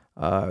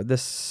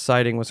 This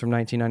sighting was from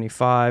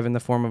 1995 in the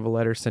form of a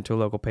letter sent to a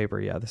local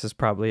paper. Yeah, this is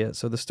probably it.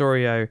 So the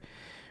story I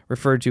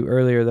referred to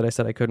earlier that I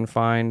said I couldn't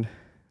find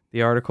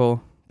the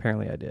article,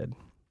 apparently I did.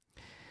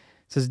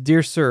 It says,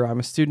 "Dear Sir, I'm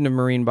a student of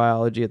marine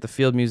biology at the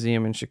Field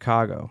Museum in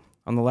Chicago.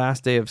 On the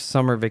last day of a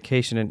summer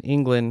vacation in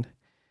England,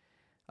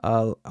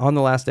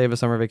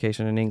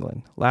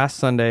 last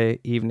Sunday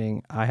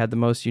evening, I had the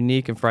most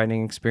unique and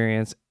frightening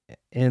experience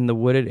in the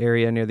wooded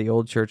area near the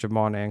old church of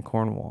Monan,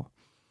 Cornwall.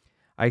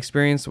 I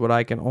experienced what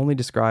I can only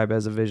describe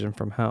as a vision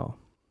from hell.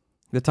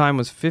 The time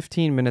was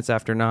 15 minutes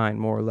after 9,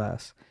 more or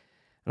less,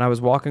 and I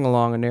was walking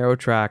along a narrow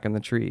track in the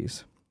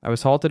trees. I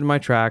was halted in my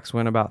tracks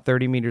when about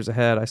 30 meters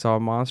ahead I saw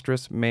a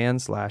monstrous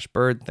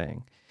man/bird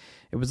thing.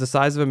 It was the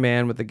size of a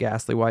man with a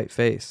ghastly white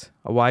face,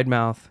 a wide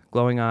mouth,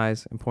 glowing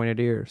eyes, and pointed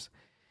ears.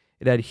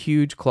 It had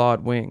huge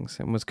clawed wings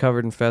and was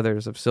covered in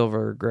feathers of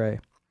silver or gray.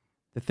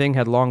 The thing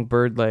had long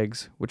bird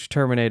legs, which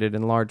terminated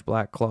in large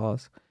black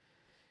claws.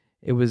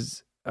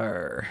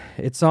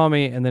 It saw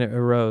me and then it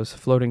arose,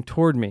 floating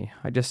toward me.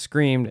 I just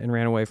screamed and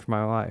ran away for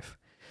my life.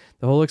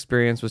 The whole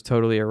experience was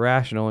totally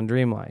irrational and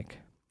dreamlike.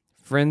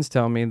 Friends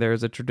tell me there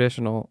is a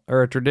tradition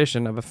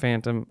of a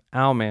phantom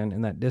owlman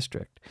in that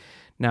district.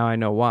 Now I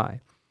know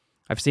why.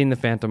 I've seen the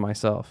phantom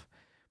myself.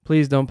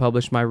 Please don't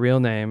publish my real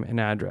name and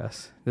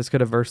address. This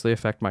could adversely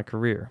affect my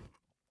career.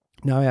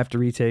 Now I have to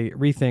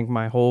rethink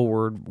my whole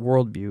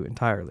worldview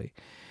entirely.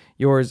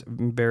 Yours,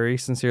 very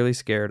sincerely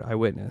scared,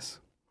 Eyewitness."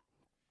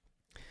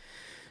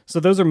 So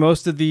those are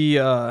most of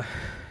the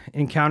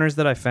encounters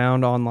that I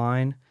found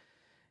online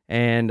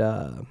and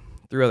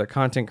through other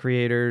content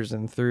creators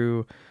and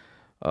through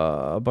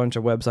a bunch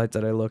of websites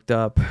that I looked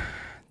up.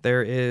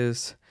 There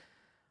is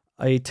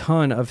a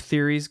ton of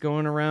theories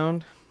going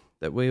around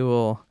that we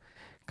will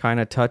kind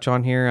of touch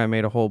on here. I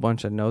made a whole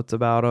bunch of notes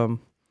about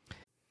them.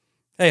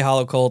 Hey,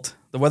 Hollow Cult,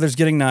 the weather's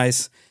getting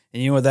nice,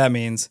 and you know what that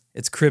means.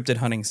 It's cryptid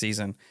hunting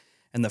season.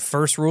 And the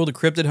first rule to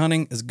cryptid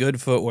hunting is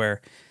good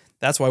footwear.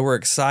 That's why we're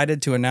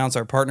excited to announce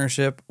our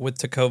partnership with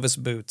Tecovas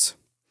Boots.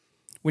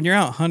 When you're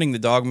out hunting the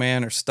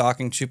Dogman or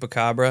stalking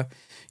Chupacabra,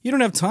 you don't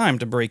have time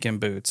to break in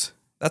boots.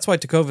 That's why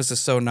Tecovas is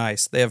so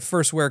nice. They have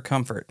first wear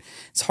comfort.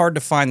 It's hard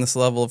to find this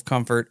level of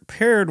comfort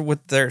paired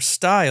with their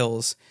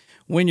styles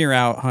when you're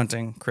out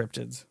hunting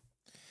cryptids.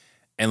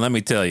 And let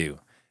me tell you,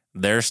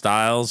 their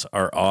styles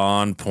are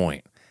on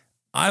point.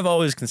 I've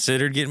always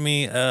considered getting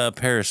me a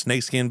pair of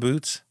snakeskin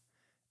boots,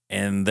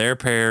 and their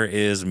pair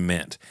is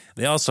mint.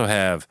 They also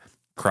have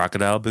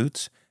crocodile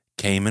boots,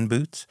 caiman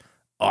boots,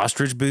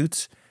 ostrich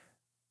boots,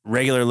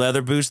 regular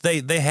leather boots.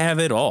 They have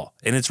it all,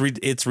 and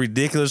it's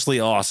ridiculously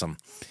awesome.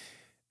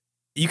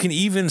 You can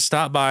even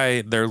stop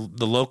by the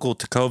local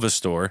Tecovas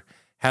store,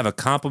 have a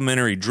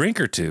complimentary drink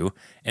or two,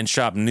 and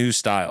shop new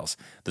styles.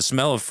 The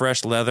smell of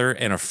fresh leather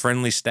and a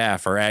friendly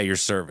staff are at your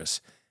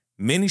service.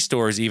 Many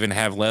stores even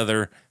have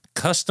leather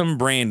custom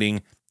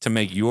branding to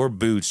make your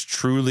boots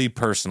truly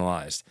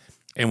personalized.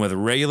 And with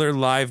regular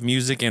live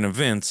music and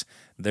events,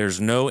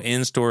 there's no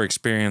in-store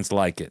experience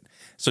like it.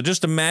 So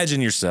just imagine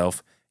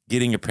yourself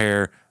getting a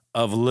pair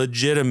of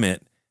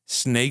legitimate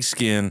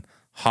snakeskin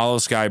Hollow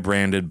Sky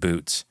branded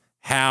boots.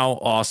 How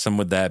awesome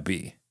would that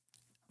be?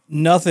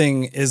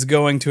 Nothing is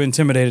going to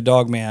intimidate a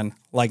dog man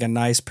like a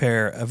nice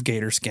pair of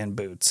gator skin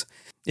boots.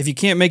 If you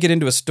can't make it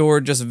into a store,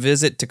 just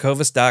visit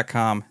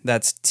tecovas.com.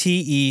 That's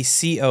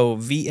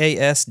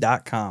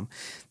TECOVAS.com.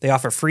 They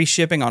offer free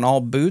shipping on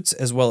all boots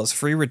as well as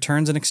free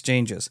returns and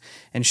exchanges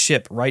and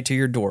ship right to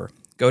your door.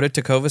 Go to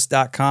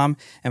tecovas.com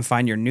and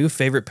find your new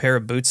favorite pair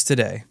of boots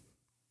today.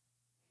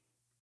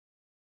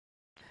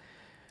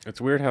 It's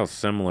weird how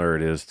similar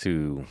it is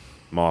to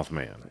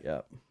Mothman.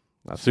 Yep.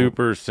 That's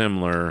Super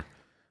similar,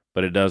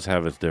 but it does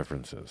have its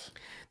differences.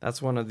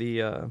 That's one of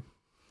the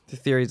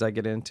theories I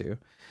get into.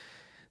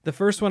 The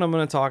first one I'm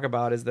going to talk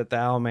about is that the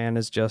owl man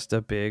is just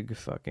a big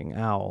fucking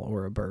owl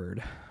or a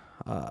bird.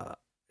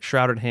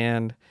 Shrouded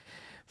Hand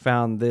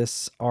found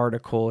this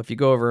article. If you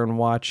go over and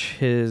watch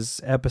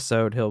his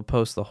episode, he'll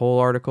post the whole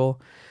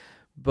article.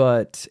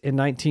 But in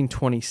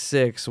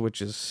 1926,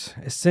 which is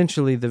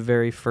essentially the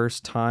very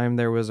first time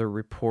there was a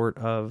report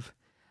of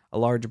a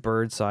large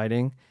bird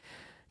sighting,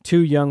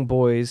 2 young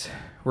boys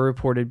were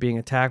reported being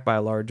attacked by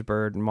a large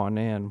bird, and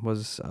Monan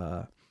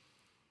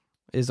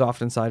is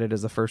often cited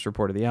as the first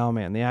report of the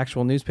Owlman. The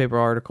actual newspaper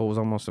article was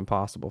almost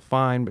impossible to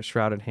find, but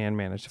Shrouded Hand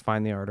managed to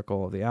find the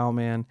article of the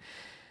Owlman,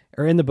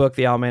 or in the book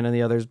The Owlman and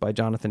the Others by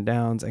Jonathan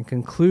Downes, and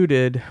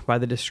concluded by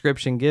the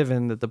description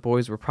given that the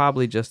boys were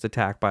probably just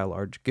attacked by a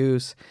large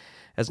goose,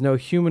 as no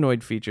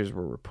humanoid features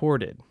were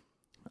reported.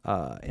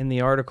 In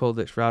the article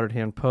that Shrouded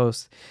Hand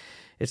posts,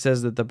 it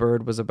says that the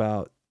bird was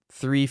about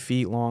 3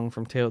 feet long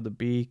from tail to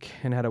beak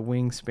and had a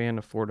wingspan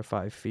of 4 to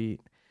 5 feet.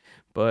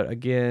 But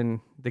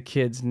again, the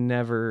kids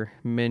never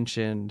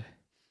mentioned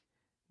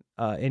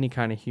any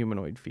kind of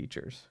humanoid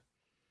features.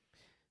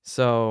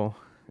 So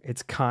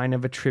it's kind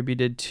of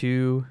attributed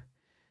to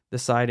the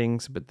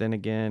sightings, but then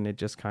again, it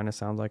just kind of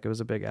sounds like it was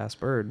a big ass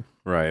bird.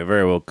 Right, it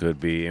very well could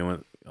be.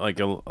 And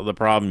the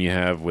problem you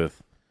have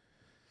with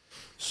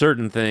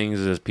certain things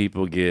is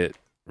people get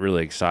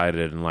really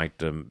excited and like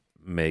to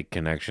make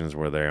connections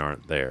where they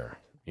aren't there.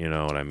 You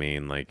know what I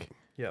mean? Like,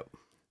 Yep.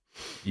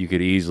 you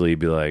could easily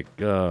be like,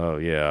 oh,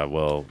 yeah,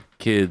 well,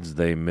 kids,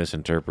 they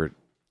misinterpret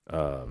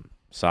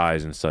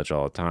size and such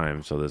all the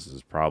time, so this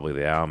is probably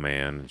the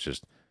Owlman. It's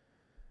just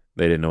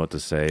they didn't know what to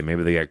say.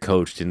 Maybe they got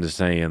coached into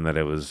saying that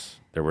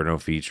there were no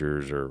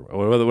features or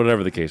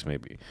whatever the case may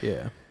be.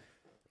 Yeah.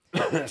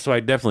 So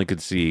I definitely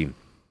could see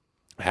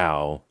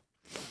how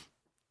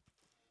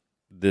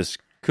this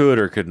could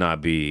or could not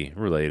be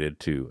related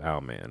to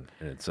Owlman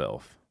in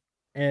itself.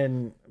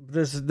 And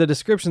the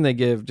description they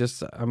give,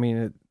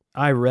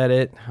 I read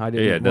it. I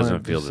didn't. Yeah, it doesn't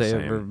want to feel the say it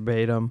same.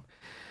 verbatim.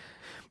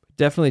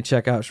 Definitely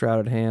check out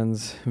Shrouded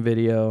Hand's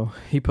video.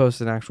 He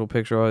posted an actual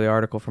picture of the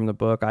article from the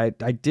book. I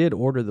did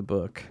order the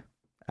book,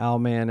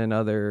 Owlman and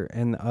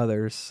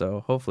others.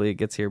 So hopefully it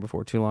gets here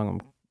before too long.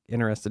 I'm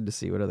interested to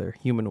see what other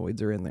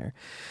humanoids are in there.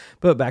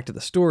 But back to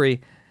the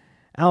story.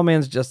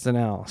 Owlman's just an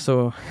owl.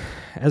 So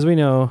as we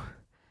know,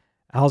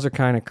 owls are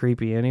kind of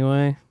creepy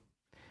anyway.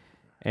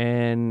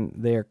 And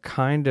they're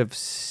kind of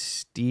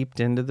steeped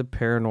into the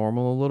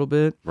paranormal a little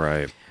bit.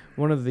 Right.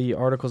 One of the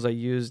articles I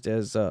used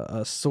as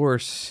a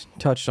source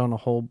touched on a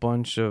whole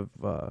bunch of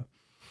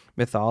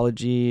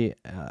mythology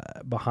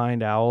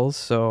behind owls,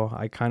 so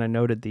I kind of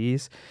noted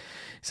these.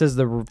 It says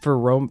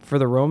for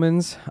the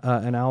Romans,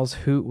 an owl's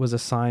hoot was a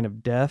sign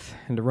of death,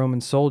 and to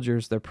Roman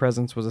soldiers, their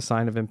presence was a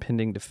sign of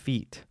impending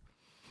defeat.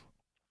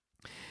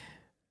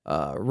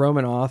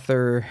 Roman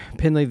author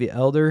Pliny the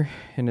Elder,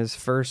 in his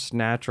first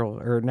natural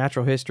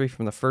history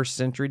from the 1st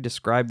century,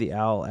 described the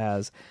owl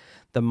as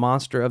the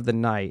monster of the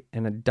night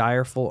and a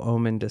direful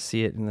omen to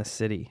see it in the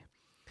city.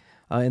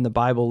 In the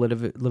Bible,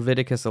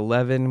 Leviticus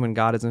 11, when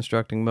God is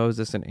instructing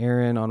Moses and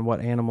Aaron on what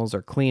animals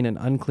are clean and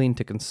unclean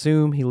to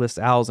consume, he lists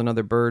owls and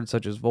other birds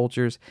such as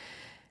vultures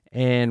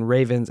and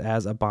ravens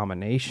as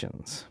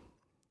abominations.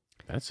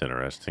 That's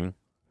interesting.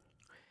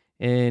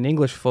 In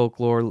English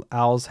folklore,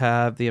 owls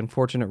have the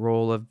unfortunate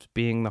role of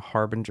being the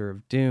harbinger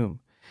of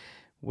doom,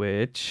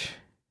 which,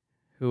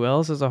 who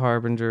else is a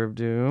harbinger of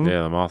doom?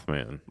 Yeah, the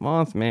Mothman.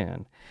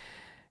 Mothman.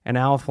 An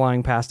owl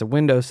flying past a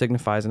window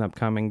signifies an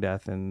upcoming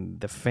death in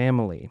the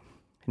family.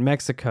 In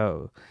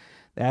Mexico,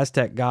 the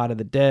Aztec god of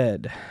the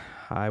dead,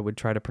 I would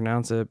try to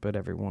pronounce it, but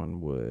everyone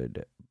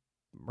would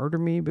murder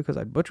me because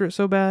I'd butcher it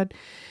so bad,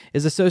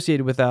 is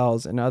associated with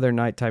owls and other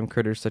nighttime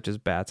critters such as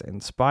bats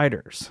and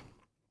spiders.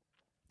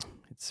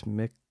 It's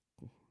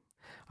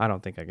I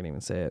don't think I can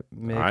even say it.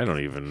 I don't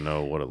even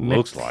know what it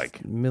looks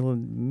like.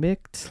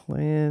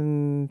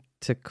 Mictlantecuhtli?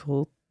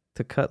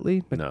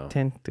 No.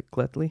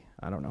 Mictlantecuhtli?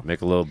 I don't know.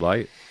 Michelob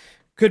Light?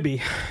 Could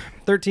be.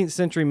 13th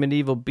century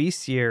medieval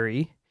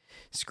bestiary,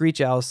 screech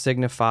owls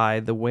signify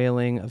the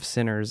wailing of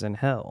sinners in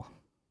hell.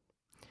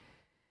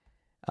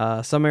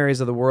 Some areas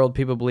of the world,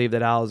 people believe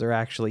that owls are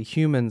actually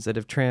humans that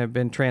have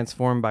been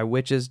transformed by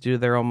witches due to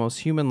their almost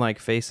human-like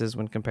faces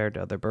when compared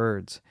to other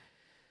birds.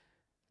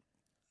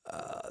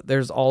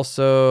 There's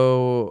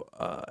also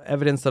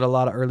evidence that a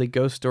lot of early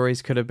ghost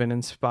stories could have been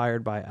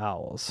inspired by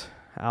owls.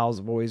 Owls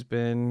have always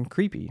been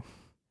creepy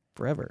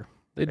forever.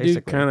 They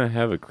basically do kind of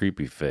have a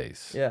creepy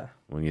face. Yeah.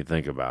 When you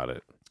think about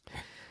it.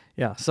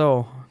 Yeah,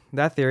 so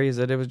that theory is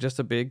that it was just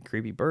a big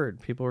creepy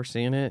bird. People were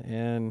seeing it,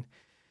 and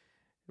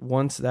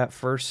once that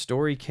first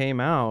story came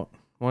out,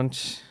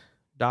 once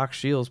Doc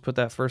Shields put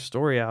that first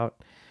story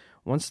out,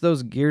 once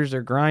those gears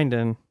are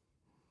grinding,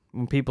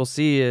 when people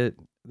see it,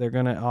 they're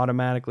going to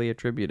automatically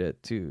attribute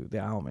it to the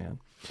Owlman.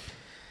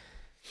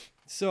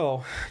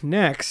 So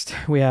next,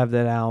 we have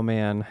that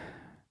Owlman,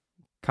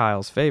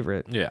 Kyle's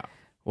favorite, Yeah.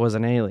 was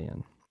an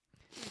alien.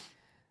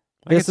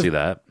 I can see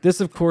that. This,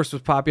 of course,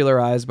 was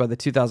popularized by the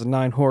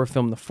 2009 horror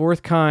film The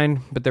Fourth Kind,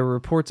 but there were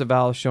reports of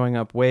owls showing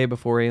up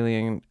before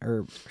alien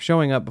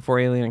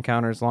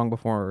encounters, long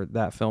before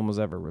that film was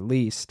ever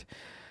released.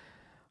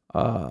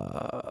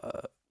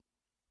 Digging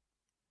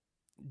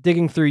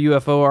through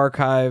UFO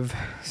archives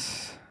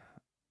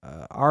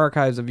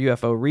of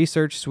UFO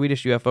research,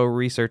 Swedish UFO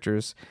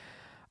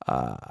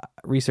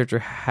researcher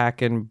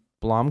Håkan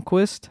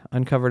Blomqvist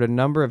uncovered a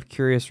number of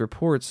curious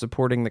reports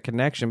supporting the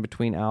connection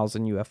between owls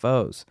and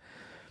UFOs.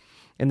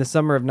 In the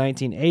summer of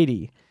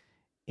 1980,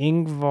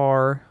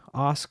 Ingvar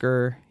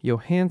Oscar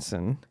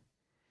Johansson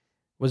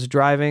was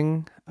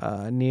driving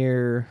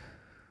near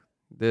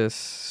this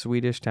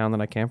Swedish town that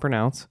I can't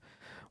pronounce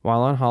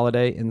while on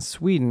holiday in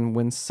Sweden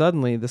when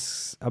suddenly the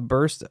sky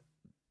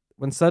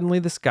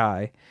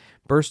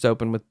burst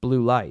open with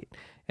blue light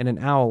and an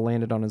owl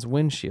landed on his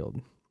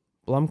windshield.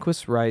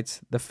 Blomqvist writes,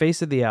 "The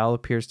face of the owl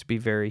appears to be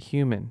very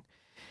human,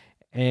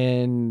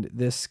 and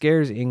this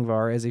scares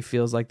Ingvar as he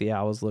feels like the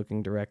owl is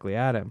looking directly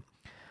at him."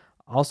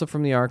 Also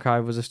from the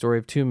archive was a story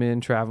of two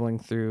men traveling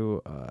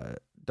through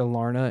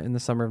Dalarna in the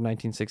summer of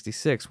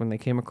 1966 when they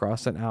came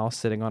across an owl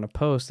sitting on a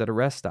post at a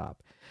rest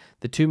stop.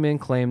 The two men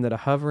claimed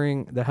that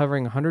hovering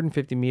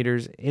 150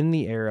 meters in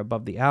the air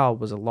above the owl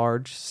was a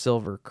large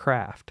silver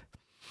craft.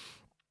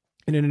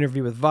 In an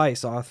interview with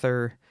Vice,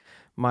 author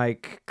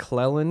Mike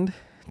Cleland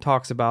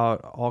talks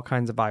about all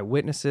kinds of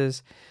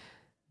eyewitnesses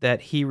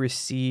that he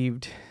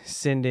received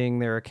sending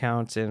their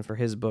accounts in for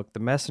his book, The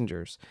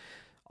Messengers,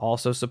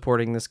 also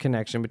supporting this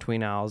connection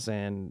between owls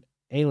and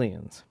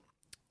aliens.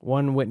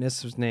 One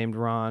witness was named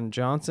Ron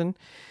Johnson,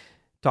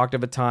 talked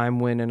of a time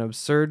when an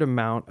absurd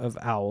amount of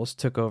owls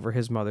took over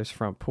his mother's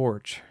front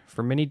porch.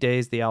 For many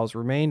days, the owls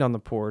remained on the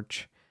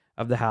porch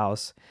of the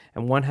house,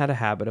 and one had a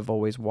habit of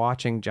always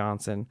watching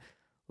Johnson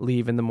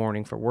leave in the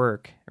morning for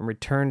work and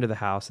return to the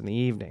house in the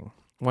evening.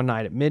 One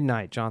night at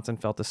midnight, Johnson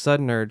felt a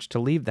sudden urge to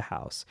leave the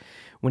house.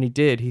 When he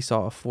did, he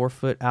saw a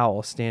 4-foot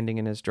owl standing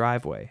in his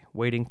driveway,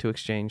 waiting to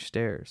exchange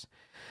stares.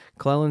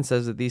 Cleland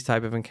says that these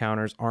type of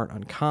encounters aren't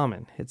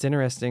uncommon. It's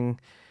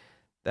interesting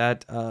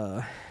that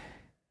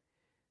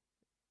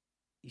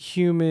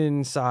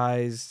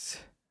human-sized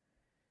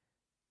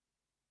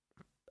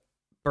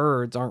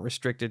birds aren't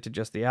restricted to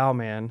just the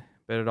owlman,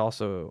 but it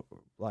also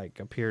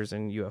appears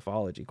in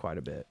ufology quite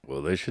a bit.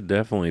 Well, they should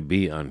definitely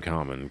be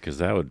uncommon because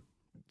that would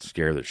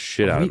scare the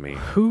shit out of me.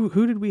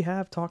 Who did we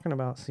have talking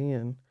about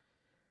seeing?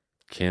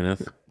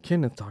 Kenneth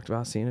talked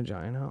about seeing a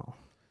giant owl.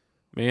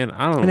 Man,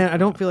 I don't. And I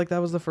don't feel like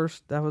that was the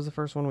first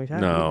one we've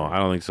had. No, I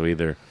don't think so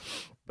either.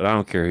 But I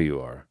don't care who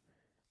you are.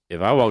 If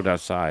I walked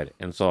outside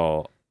and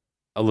saw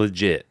a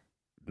legit,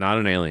 not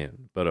an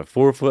alien, but a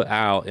 4-foot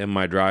owl in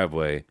my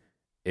driveway,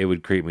 it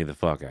would creep me the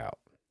fuck out.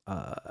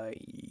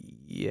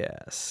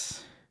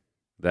 Yes.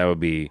 That would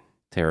be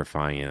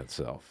terrifying in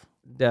itself.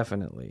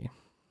 Definitely.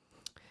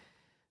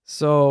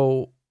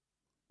 So,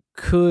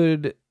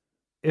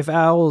 if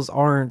owls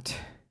aren't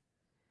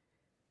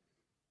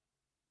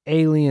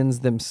aliens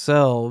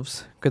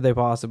themselves, could they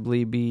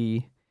possibly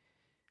be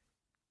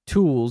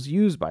tools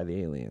used by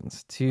the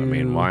aliens to... I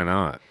mean, why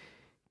not?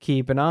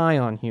 Keep an eye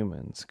on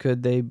humans?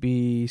 Could they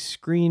be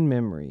screen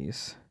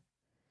memories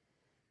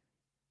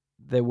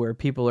where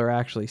people are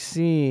actually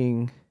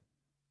seeing...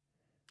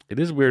 It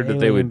is weird that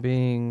they would...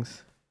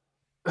 beings.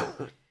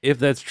 If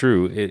that's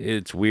true,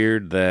 it's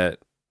weird that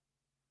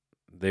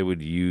they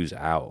would use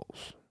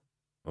owls,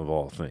 of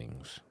all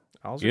things.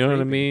 Owls You know are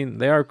what I creepy. mean?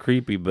 They are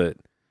creepy, but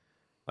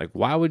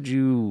why would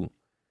you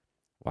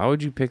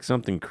pick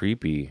something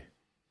creepy?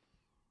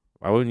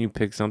 Why wouldn't you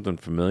pick something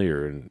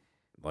familiar and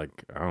I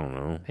don't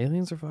know,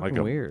 Aliens are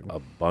fucking weird. a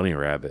bunny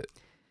rabbit?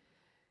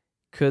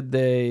 Could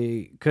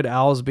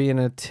owls be an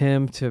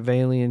attempt of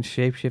alien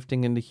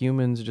shapeshifting into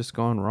humans just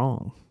gone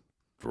wrong?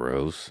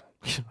 Gross.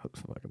 That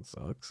fucking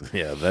sucks.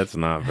 Yeah, that's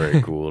not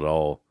very cool at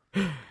all.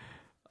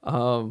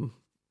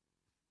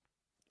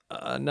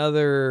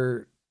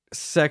 Another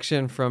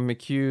section from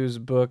McHugh's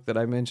book that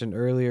I mentioned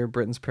earlier,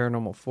 Britain's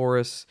Paranormal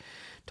Forests,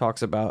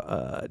 talks about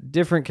a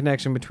different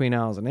connection between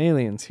owls and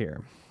aliens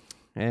here.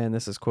 And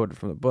this is quoted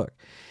from the book.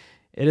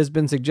 It has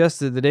been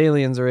suggested that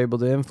aliens are able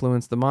to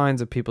influence the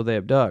minds of people they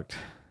abduct,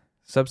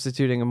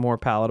 substituting a more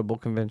palatable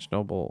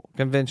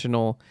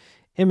conventional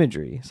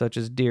imagery, such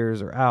as deer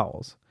or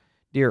owls,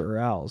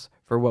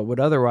 for what would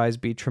otherwise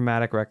be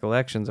traumatic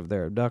recollections of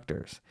their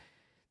abductors.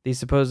 These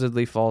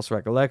supposedly false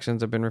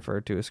recollections have been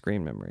referred to as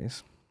screen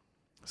memories.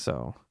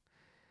 So,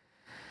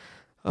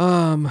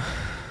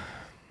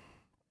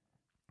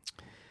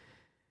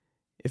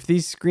 if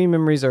these screen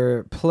memories are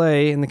at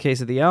play in the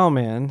case of the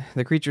Owlman,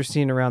 the creature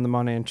seen around the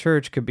Monahan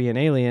Church could be an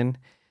alien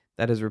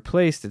that has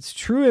replaced its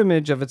true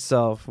image of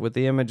itself with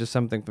the image of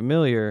something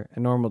familiar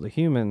and normal to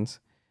humans,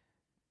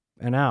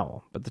 an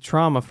owl. But the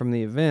trauma from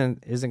the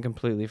event isn't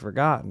completely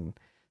forgotten,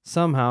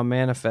 somehow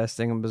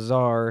manifesting a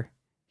bizarre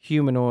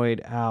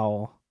humanoid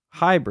owl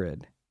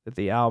hybrid that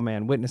the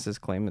Owlman witnesses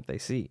claim that they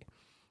see.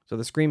 So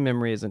the screen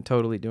memory isn't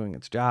totally doing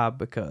its job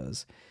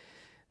because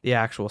the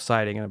actual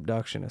sighting and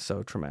abduction is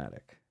so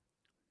traumatic.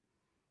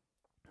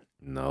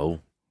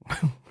 No.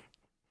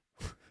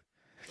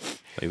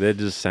 Like, that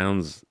just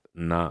sounds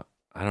not,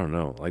 I don't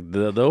know. Like,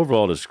 the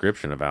overall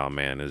description of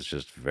Owlman is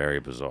just very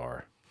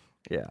bizarre.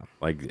 Yeah.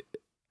 Like,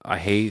 I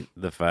hate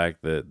the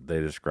fact that they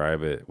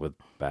describe it with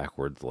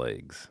backwards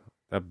legs.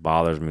 That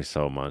bothers me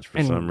so much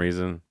for some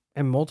reason.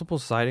 And multiple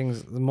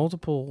sightings,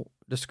 multiple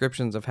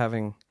descriptions of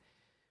having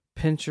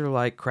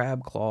pincher-like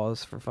crab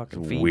claws for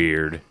fucking feet.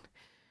 Weird.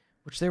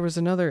 Which there was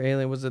another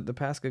alien. Was it the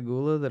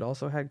Pascagoula that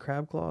also had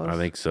crab claws? I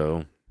think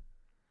so.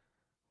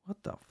 What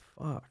the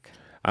fuck?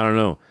 I don't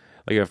know.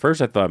 Like, at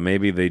first I thought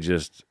maybe they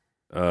just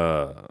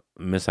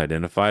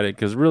misidentified it.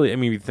 Because really, I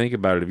mean, if you think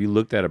about it, if you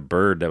looked at a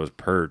bird that was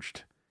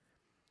perched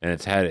and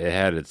it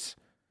had its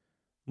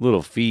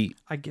little feet,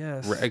 I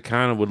guess it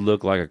kind of would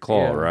look like a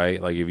claw, Yeah.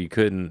 right? Like, if you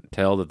couldn't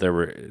tell that there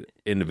were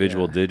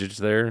individual digits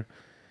there.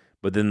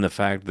 But then the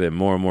fact that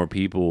more and more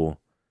people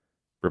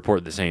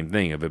report the same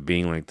thing of it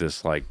being like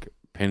this, like,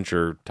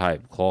 pincher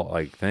type claw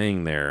like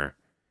thing there,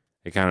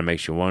 it kind of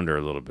makes you wonder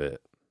a little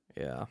bit.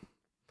 Yeah.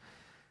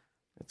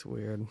 It's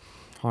weird.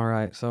 All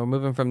right, so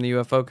moving from the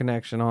UFO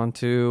connection on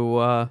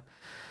to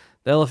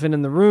the elephant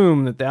in the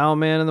room, that the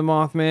Owlman and the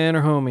Mothman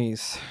are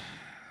homies.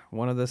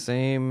 One of the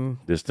same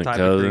Distant type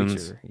cousins. of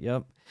creature.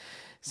 Yep.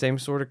 Same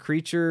sort of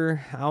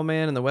creature.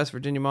 Owlman and the West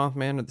Virginia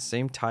Mothman are the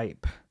same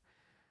type.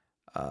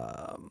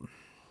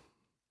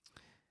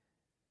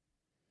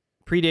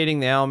 Predating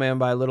the Owlman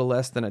by a little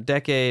less than a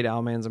decade,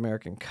 Owlman's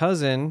American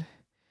cousin,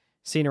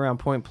 seen around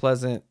Point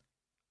Pleasant,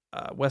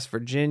 West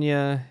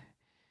Virginia,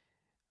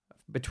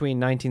 between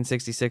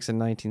 1966 and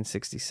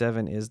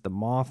 1967, is the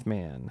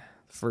Mothman.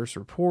 The first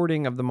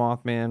reporting of the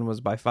Mothman was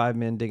by 5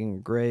 men digging a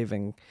grave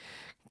in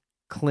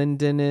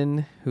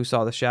Clendenin, who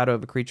saw the shadow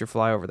of a creature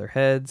fly over their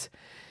heads.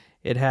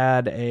 It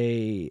had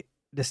a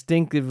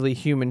distinctively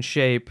human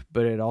shape,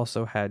 but it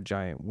also had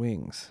giant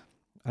wings.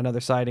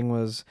 Another sighting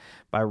was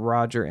by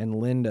Roger and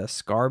Linda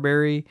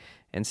Scarberry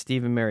and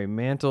Stephen Mary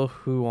Mantle,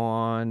 who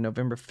on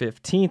November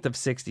 15th of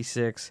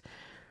 66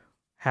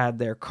 had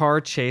their car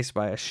chased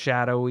by a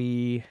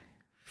shadowy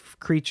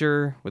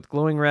creature with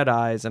glowing red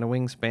eyes and a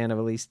wingspan of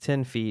at least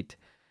 10 feet,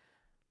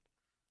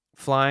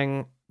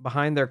 flying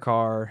behind their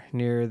car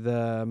near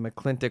the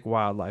McClintock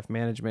Wildlife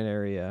Management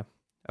Area,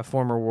 a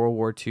former World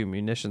War II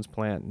munitions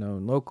plant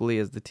known locally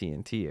as the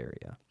TNT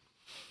area.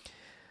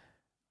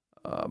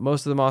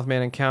 Most of the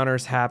Mothman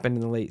encounters happened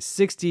in the late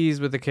 60s,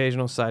 with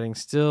occasional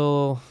sightings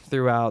still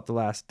throughout the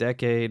last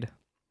decade.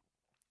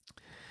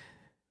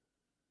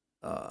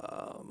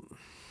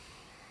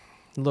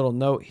 Little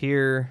note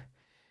here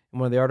in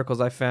one of the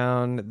articles I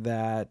found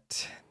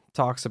that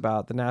talks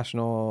about the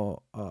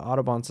National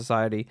Audubon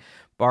Society.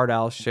 Barred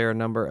owls share a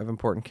number of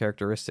important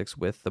characteristics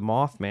with the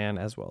Mothman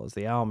as well as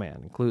the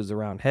Owlman. Includes a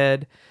round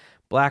head,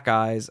 black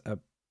eyes, a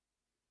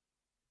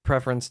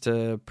preference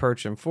to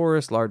perch in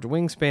forest, large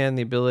wingspan,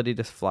 the ability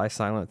to fly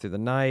silent through the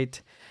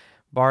night.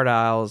 Barred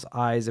owls'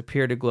 eyes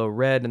appear to glow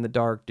red in the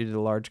dark due to the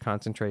large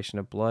concentration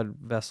of blood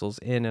vessels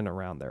in and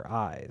around their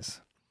eyes,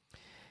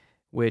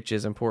 which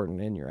is important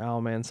in your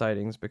Owlman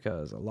sightings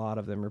because a lot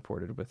of them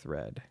reported with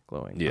red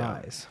glowing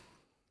eyes.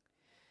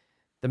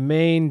 The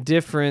main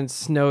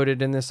difference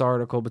noted in this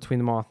article between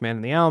the Mothman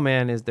and the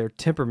Owlman is their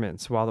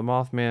temperaments. While the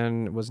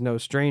Mothman was no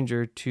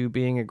stranger to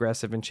being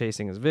aggressive and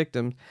chasing his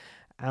victims,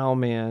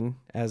 Owlman,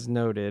 as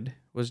noted,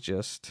 was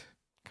just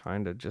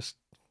kind of just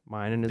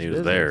minding his business. He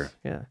was there.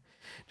 Yeah.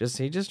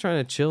 He just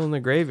trying to chill in the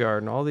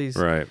graveyard, and all these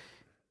Right.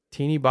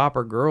 teeny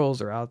bopper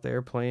girls are out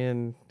there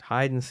playing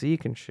hide and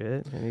seek and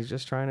shit, and he's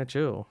just trying to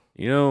chill.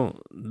 You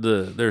know,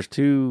 there's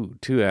two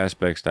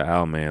aspects to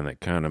Owlman that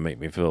kind of make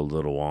me feel a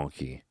little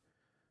wonky.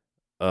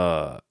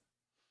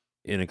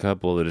 In a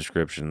couple of the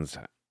descriptions,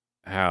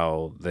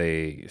 how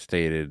they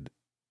stated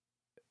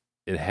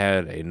it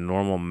had a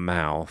normal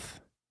mouth,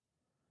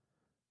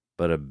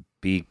 but a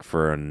beak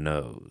for a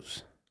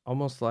nose.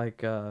 Almost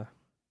like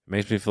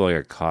Makes me feel like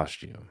a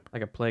costume.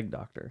 a plague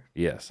doctor.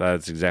 Yes,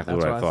 that's exactly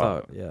That's what I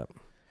thought. Yeah.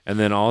 And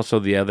then also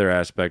the other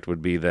aspect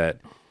would be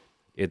that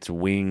its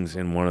wings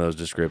in one of those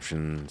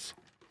descriptions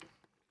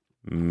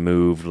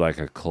moved like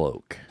a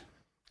cloak.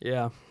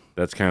 Yeah.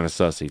 That's kind of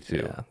sussy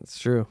too. Yeah, that's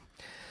true.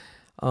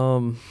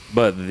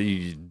 But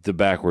the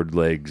backward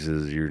legs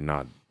is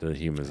the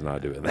human's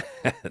not doing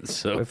that.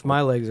 So If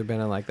my legs are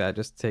bending like that,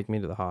 just take me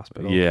to the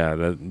hospital. yeah,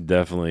 that's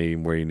definitely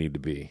where you need to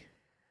be.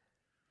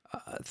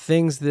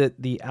 Things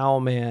that the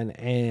Owlman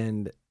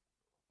and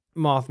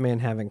Mothman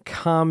have in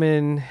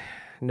common,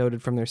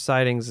 noted from their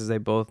sightings, is they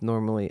both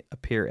normally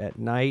appear at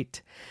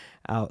night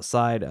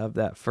outside of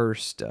that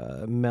first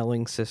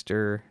Melling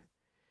sister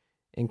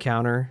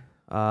encounter.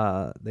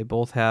 They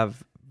both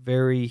have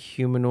very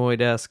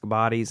humanoid-esque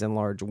bodies and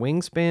large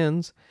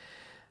wingspans.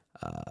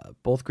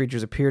 Both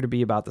creatures appear to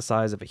be about the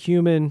size of a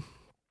human.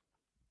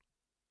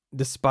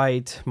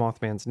 Despite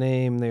Mothman's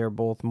name, they are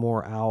both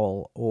more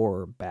owl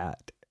or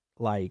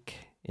bat-like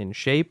in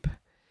shape.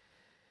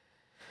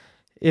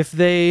 If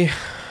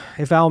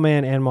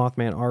Owlman and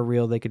Mothman are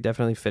real, they could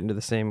definitely fit into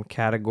the same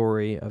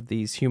category of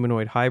these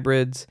humanoid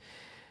hybrids.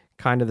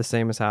 Kind of the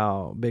same as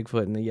how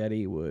Bigfoot and the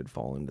Yeti would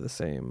fall into the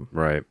same.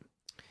 Right.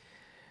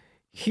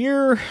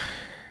 Here,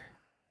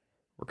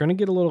 we're going to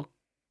get a little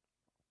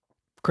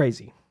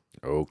crazy.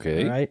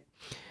 Okay. All right.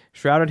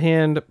 Shrouded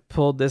Hand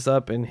pulled this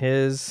up in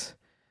his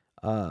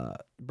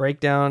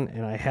breakdown,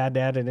 and I had to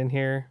add it in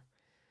here.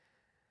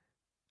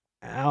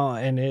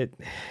 And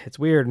it's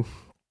weird.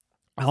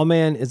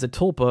 Owlman is a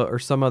tulpa or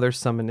some other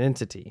summoned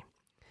entity.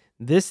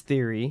 This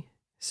theory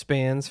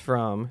spans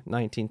from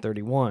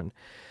 1931,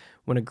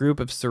 when a group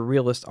of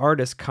surrealist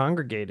artists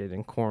congregated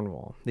in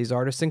Cornwall. These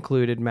artists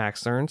included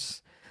Max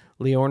Ernst,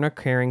 Leorna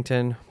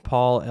Carrington,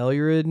 Paul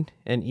Eluard,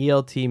 and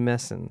E.L.T.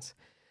 Messens.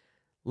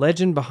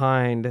 Legend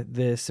behind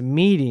this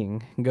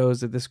meeting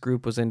goes that this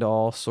group was into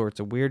all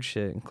sorts of weird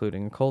shit,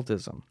 including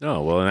occultism.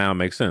 Oh, well, now it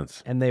makes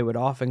sense. And they would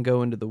often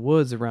go into the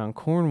woods around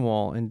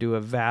Cornwall and do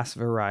a vast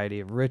variety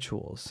of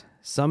rituals,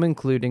 some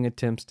including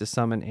attempts to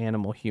summon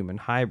animal-human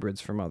hybrids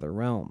from other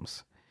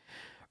realms.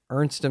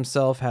 Ernst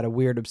himself had a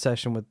weird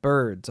obsession with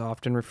birds,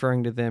 often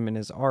referring to them in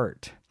his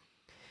art.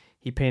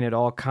 He painted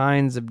all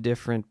kinds of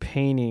different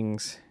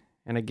paintings,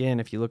 and again,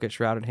 if you look at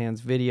Shrouded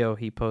Hand's video,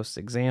 he posts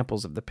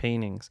examples of the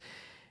paintings.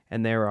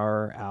 And there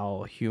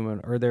are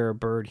there are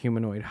bird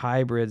humanoid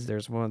hybrids.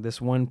 There's this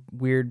one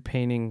weird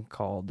painting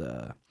called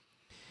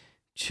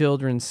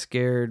Children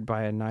Scared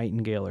by a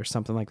Nightingale or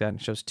something like that. And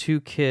it shows two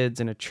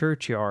kids in a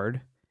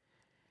churchyard.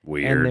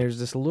 Weird. And there's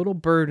this little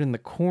bird in the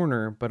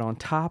corner, but on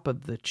top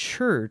of the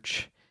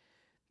church,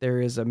 there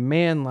is a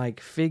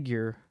man-like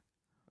figure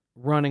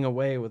running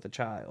away with a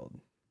child.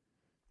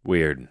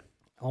 Weird.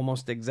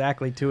 Almost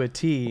exactly to a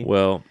T.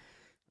 Well,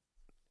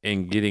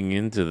 in getting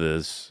into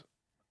this,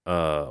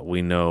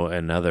 we know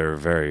another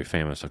very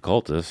famous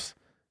occultist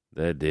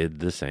that did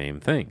the same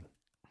thing.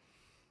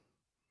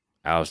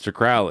 Aleister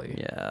Crowley.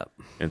 Yeah.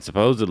 And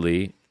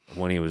supposedly,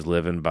 when he was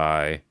living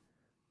by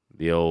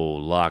the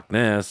old Loch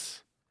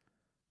Ness,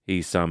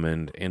 he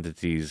summoned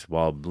entities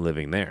while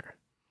living there.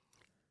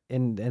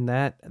 And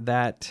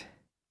that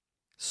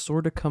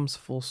sort of comes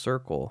full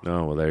circle.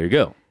 Oh, well, there you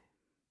go.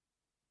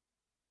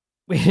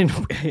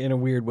 In a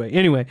weird way.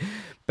 Anyway,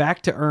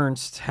 back to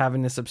Ernst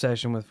having this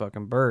obsession with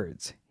fucking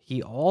birds.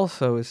 He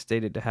also is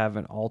stated to have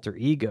an alter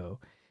ego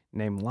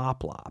named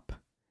Lop Lop.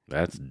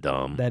 That's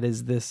dumb. That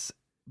is this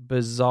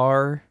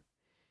bizarre,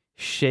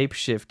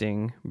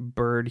 shape-shifting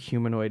bird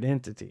humanoid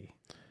entity.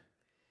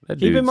 That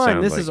Keep dude in mind,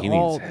 sounds this like is he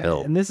all, needs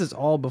help. and this is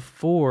all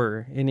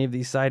before any of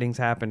these sightings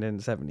happened in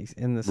the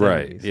 70s.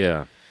 Right?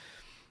 Yeah.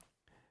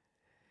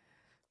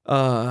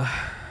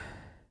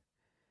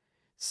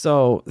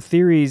 So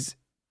theories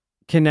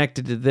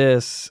connected to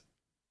this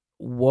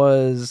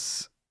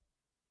was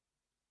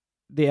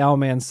the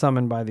Owlman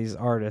summoned by these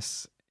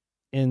artists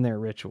in their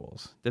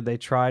rituals. Did they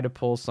try to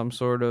pull some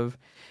sort of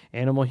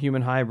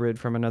animal-human hybrid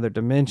from another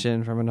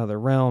dimension, from another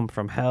realm,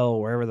 from hell,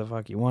 wherever the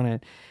fuck you want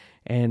it?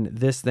 And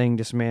this thing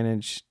just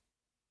managed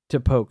to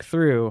poke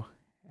through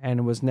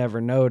and was never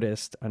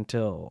noticed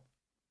until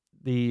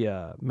the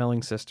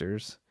Melling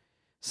Sisters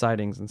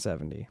sightings in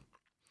 70.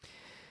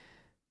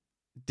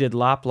 Did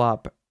Lop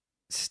Lop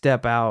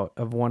step out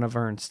of one of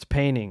Ernst's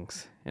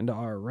paintings into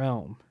our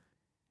realm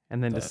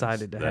and then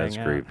decided to hang out? That's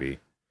creepy.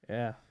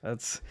 Yeah,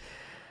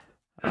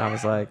 I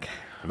was like...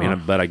 I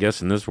mean, but I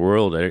guess in this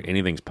world,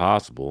 anything's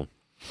possible.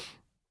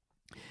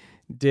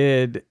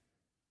 Did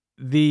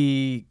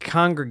the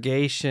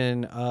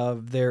congregation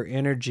of their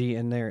energy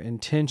and their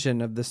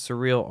intention of the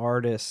surreal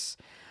artists,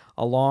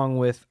 along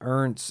with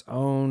Ernst's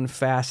own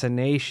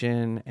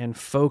fascination and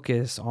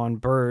focus on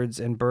birds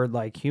and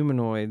bird-like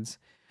humanoids,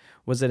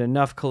 was it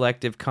enough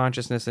collective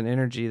consciousness and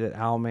energy that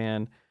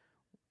Owlman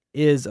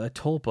is a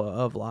tulpa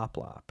of Lop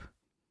Lop?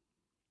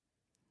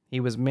 He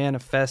was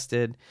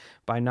manifested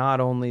by not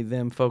only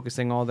them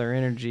focusing all their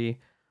energy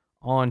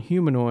on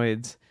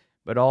humanoids,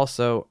 but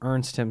also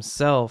Ernst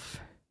himself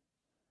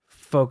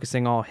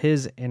focusing all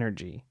his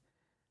energy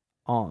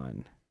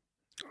on.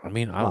 I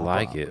mean, I Lop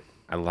like Lop. it.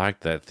 I like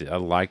that. I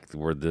like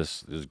where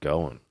this is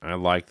going. I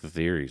like the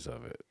theories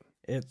of it.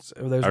 There's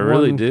I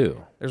really one-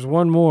 do. There's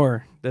one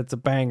more that's a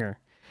banger.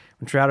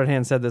 When Shrouded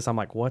Hand said this, I'm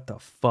like, what the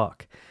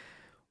fuck?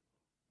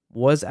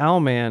 Was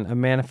Owlman a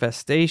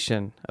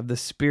manifestation of the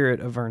spirit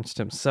of Ernst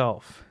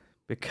himself?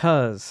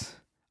 Because,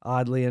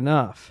 oddly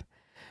enough,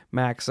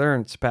 Max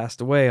Ernst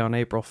passed away on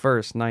April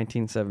 1st,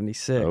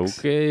 1976.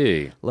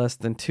 Okay. Less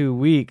than 2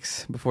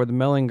 weeks before the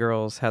Melling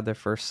Girls had their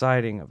first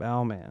sighting of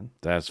Owlman.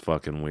 That's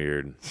fucking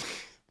weird.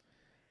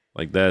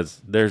 Like,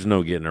 there's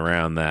no getting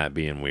around that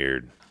being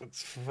weird.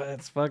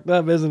 It's fucked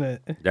up, isn't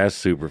it? That's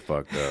super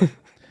fucked up.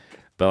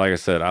 But like I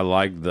said, I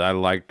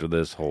liked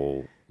this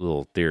whole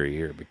little theory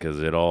here because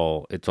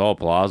it's all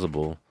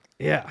plausible.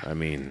 Yeah. I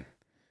mean,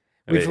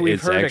 We've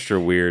It's heard extra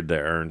weird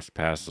that Ernst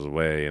passes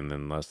away, and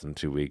then less than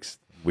 2 weeks,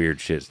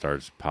 weird shit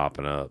starts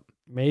popping up.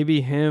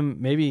 maybe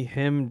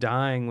him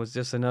dying was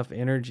just enough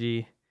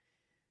energy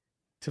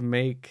to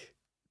make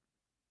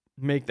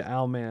the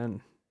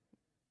Owlman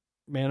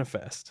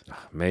manifest.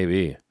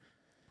 Maybe.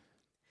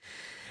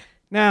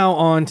 Now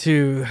on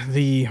to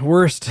the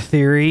worst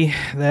theory,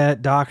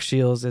 that Doc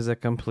Shields is a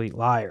complete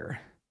liar.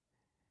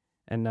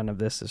 And none of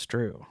this is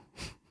true.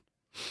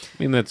 I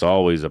mean, that's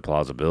always a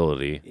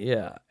plausibility.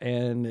 Yeah,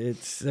 and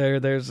it's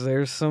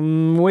there's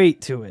some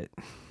weight to it.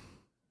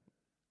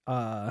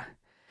 We're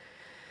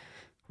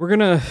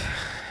gonna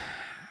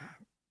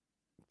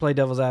play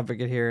devil's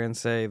advocate here and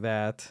say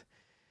that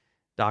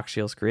Doc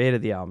Shields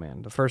created the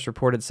Owlman. The first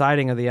reported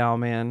sighting of the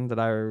Owlman that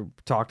I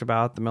talked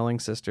about, the Melling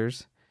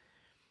sisters,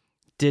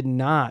 did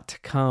not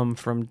come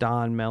from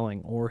Don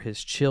Melling or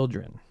his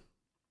children.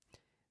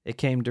 It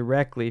came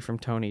directly from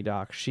Tony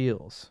Doc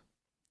Shields.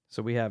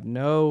 So we have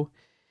no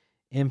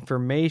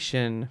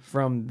information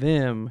from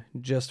them,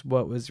 just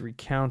what was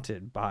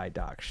recounted by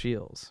Doc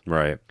Shields.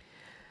 Right.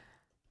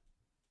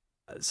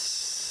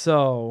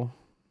 So,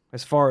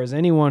 as far as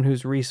anyone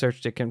who's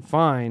researched it can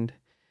find,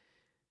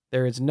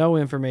 there is no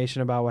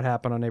information about what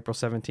happened on April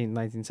 17,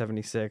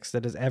 1976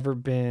 that has ever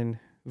been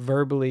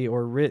verbally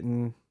or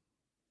written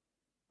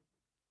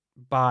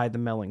by the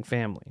Melling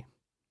family.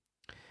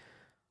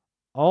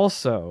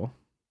 Also,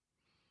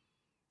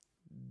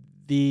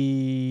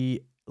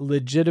 the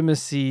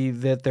legitimacy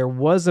that there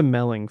was a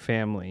Melling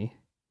family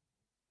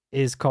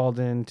is called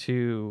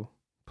into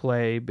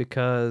play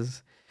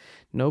because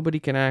nobody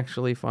can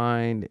actually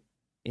find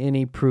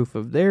any proof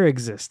of their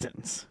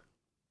existence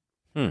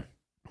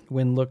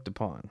when looked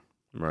upon.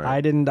 Right.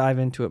 I didn't dive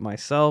into it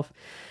myself,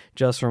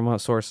 just from what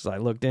sources I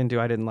looked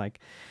into. I didn't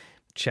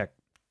check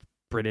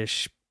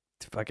British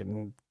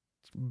fucking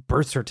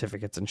birth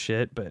certificates and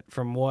shit, but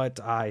from what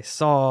I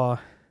saw,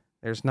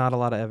 there's not a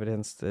lot of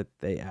evidence that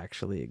they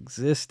actually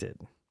existed.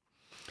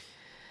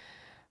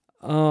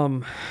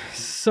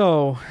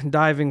 So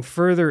diving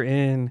further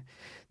in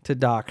to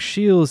Doc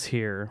Shields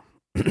here,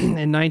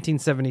 in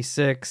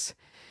 1976,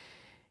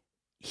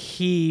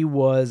 he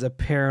was a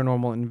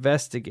paranormal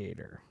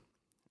investigator.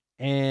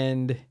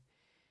 And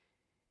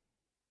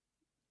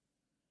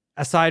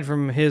aside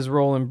from his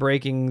role in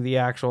breaking the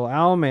actual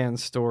Owlman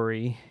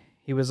story,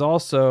 he was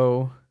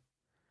also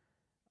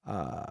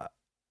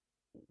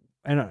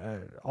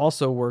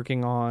also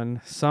working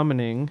on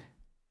summoning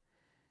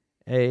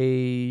a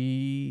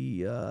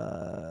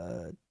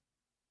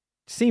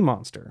sea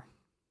monster.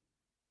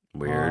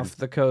 Weird. Off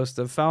the coast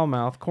of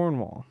Falmouth,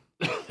 Cornwall,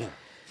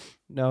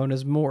 known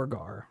as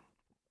Morgar.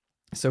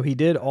 So he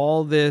did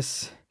all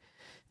this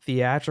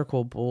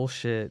theatrical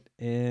bullshit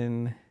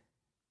on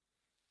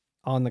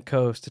the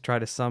coast to try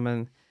to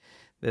summon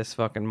this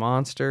fucking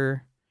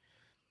monster.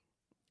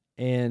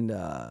 And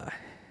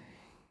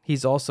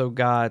he's also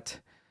got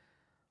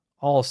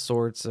all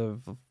sorts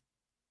of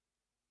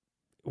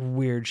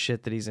weird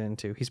shit that he's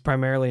into. He's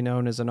primarily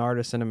known as an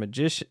artist and a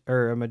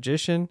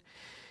magician.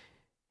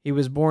 He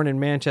was born in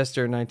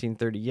Manchester in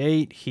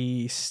 1938.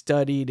 He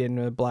studied in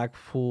the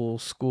Blackpool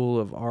School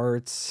of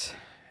Arts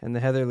and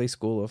the Heatherley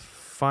School of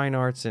Fine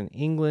Arts in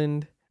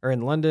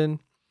London.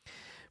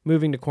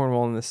 Moving to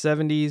Cornwall in the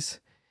 70s,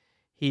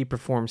 he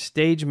performed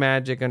stage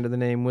magic under the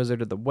name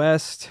Wizard of the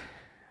West,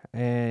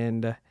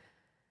 and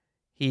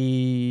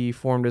he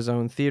formed his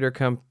own theater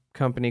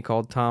company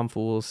called Tom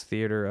Fool's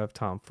Theater of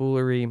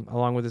Tomfoolery.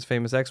 Along with his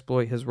famous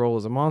exploit, his role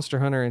as a monster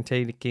hunter and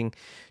taking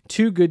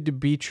too good to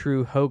be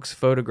true hoax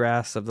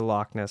photographs of the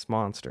Loch Ness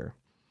Monster.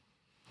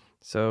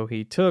 So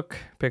he took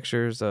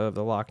pictures of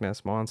the Loch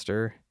Ness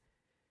Monster,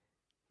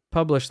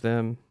 published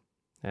them,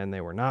 and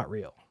they were not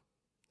real.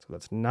 So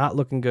that's not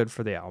looking good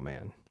for the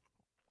Owlman.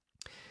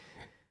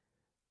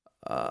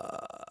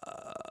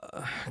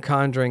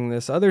 Conjuring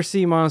this other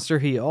sea monster,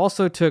 he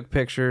also took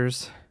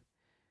pictures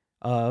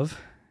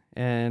of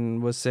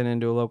and was sent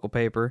into a local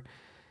paper.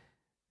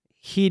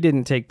 He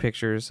didn't take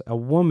pictures. A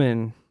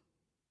woman,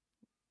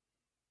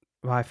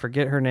 I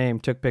forget her name,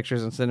 took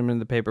pictures and sent them into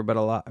the paper,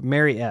 but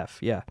Mary F.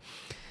 Yeah.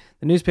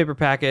 The newspaper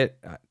packet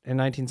in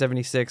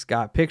 1976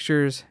 got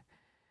pictures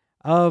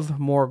of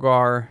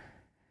Morgar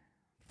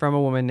from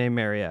a woman named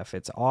Mary F.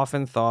 It's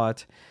often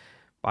thought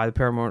by the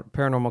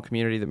paranormal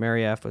community that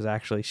Mary F. was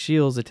actually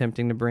Shields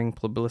attempting to bring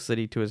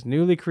publicity to his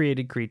newly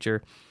created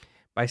creature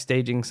by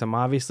staging some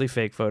obviously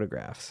fake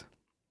photographs.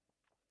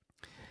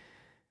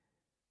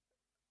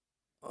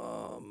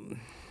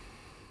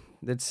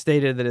 It's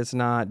stated that it's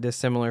not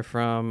dissimilar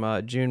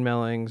from June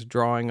Melling's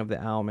drawing of the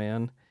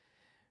Owlman,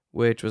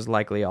 which was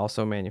likely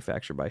also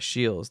manufactured by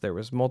Shields. There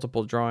was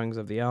multiple drawings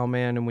of the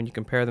Owlman, and when you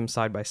compare them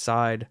side by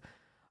side,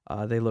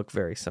 they look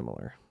very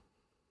similar.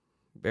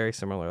 Very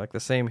similar. Like the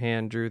same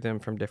hand drew them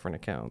from different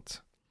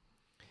accounts.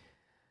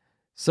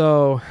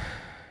 So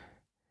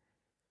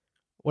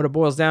what it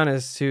boils down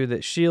is to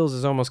that Shields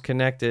is almost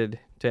connected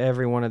to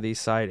every one of these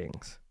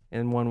sightings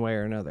in one way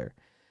or another.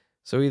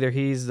 So either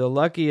he's the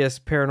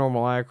luckiest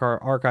paranormal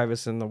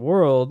archivist in the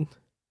world,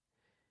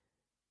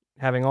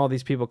 having all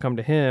these people come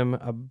to him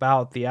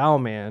about the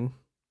Owlman,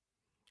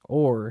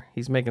 or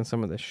he's making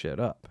some of this shit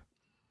up.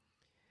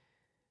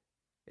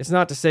 It's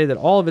not to say that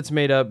all of it's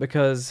made up,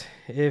 because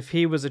if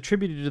he was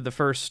attributed to the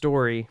first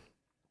story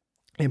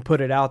and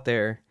put it out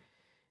there,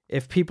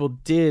 if people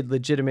did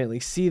legitimately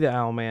see the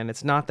Owlman,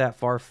 it's not that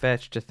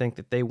far-fetched to think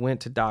that they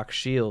went to Doc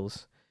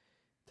Shields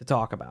to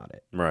talk about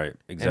it. Right,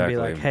 exactly.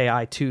 And be like, hey,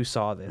 I too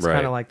saw this. Right.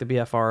 Kind of like the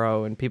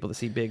BFRO and people that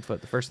see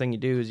Bigfoot. The first thing you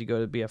do is you go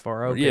to the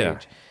BFRO page. Yeah.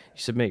 You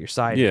submit your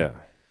sighting. Yeah.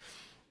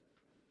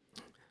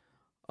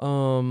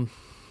 I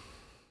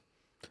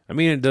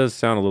mean, it does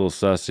sound a little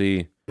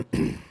sussy.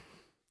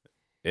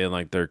 And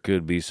like there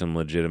could be some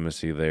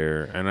legitimacy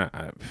there.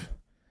 And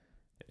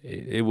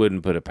it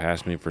wouldn't put it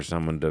past me for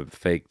someone to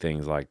fake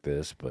things like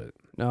this, but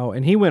No,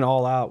 and he went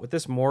all out with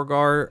this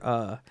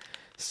Morgar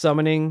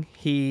summoning.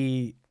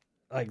 The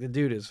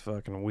dude is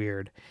fucking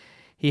weird.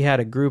 He had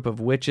a group of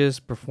witches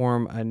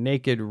perform a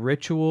naked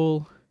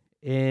ritual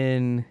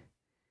in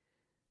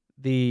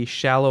the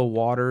shallow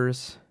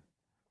waters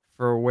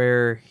for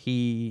where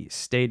he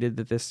stated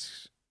that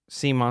this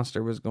sea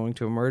monster was going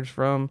to emerge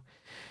from.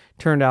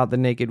 Turned out the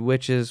naked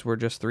witches were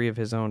just 3 of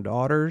his own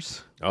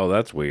daughters. oh,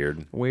 that's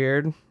weird.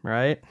 Weird,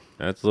 right?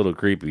 That's a little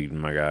creepy,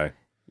 my guy.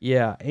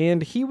 Yeah,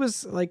 and he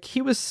was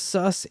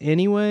sus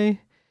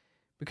anyway,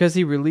 because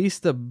he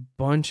released a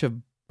bunch of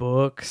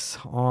books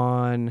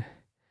on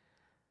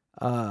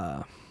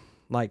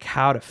like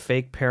how to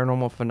fake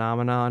paranormal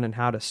phenomenon and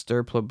how to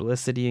stir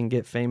publicity and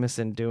get famous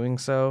in doing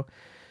so.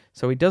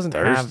 So he doesn't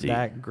have Thirsty.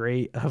 that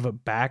great of a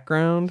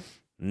background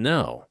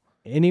No.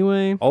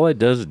 anyway. All it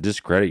does is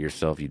discredit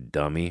yourself, you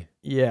dummy.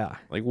 Yeah.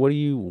 Like what are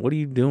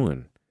you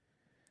doing?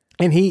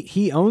 And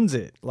he owns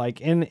it. Like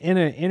in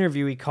an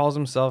interview, he calls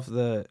himself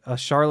a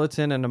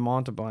charlatan and a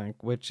Monteblanc,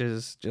 which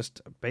is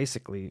just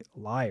basically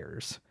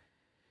liars.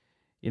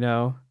 You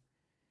know,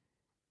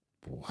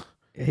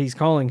 he's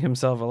calling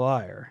himself a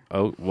liar.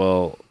 Oh,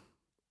 well,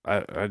 I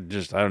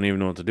don't even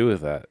know what to do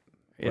with that.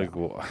 Yeah. Like,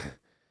 well,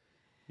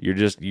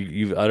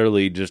 you've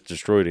utterly just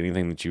destroyed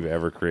anything that you've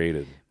ever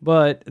created.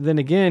 But then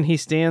again, he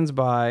stands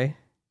by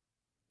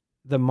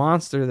the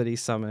monster that he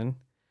summoned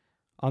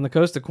on the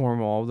coast of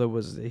Cornwall.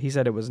 He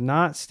said it was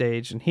not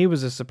staged, and he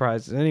was as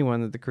surprised as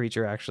anyone that the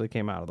creature actually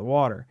came out of the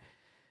water.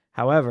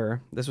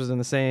 However, this was in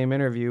the same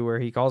interview where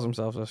he calls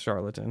himself a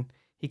charlatan.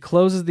 He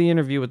closes the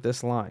interview with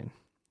this line: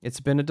 "It's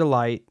been a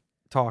delight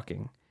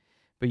talking,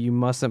 but you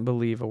mustn't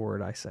believe a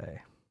word I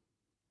say."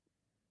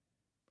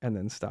 And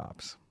then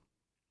stops.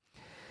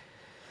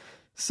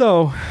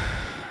 So,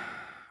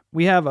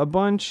 we have a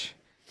bunch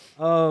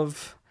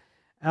of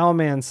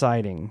Owlman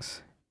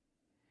sightings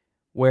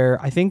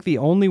where I think the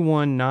only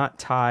one not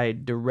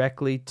tied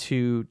directly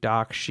to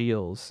Doc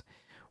Shields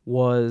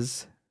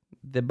was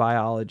the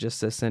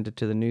biologist that sent it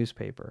to the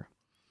newspaper.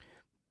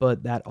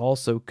 But that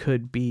also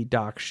could be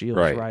Doc Shields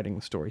Right. writing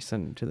the story,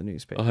 sending it to the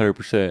newspaper.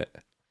 100%.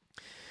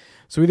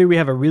 So either we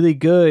have a really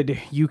good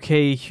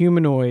UK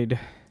humanoid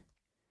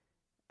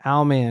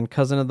Owlman,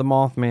 cousin of the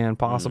Mothman,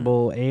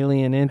 possible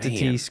alien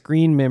entity, Man.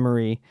 screen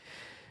memory,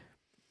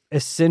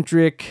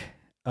 eccentric,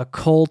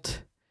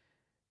 occult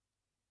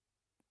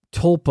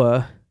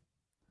tulpa,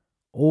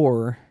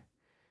 or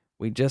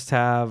we just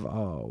have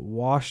a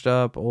washed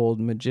up old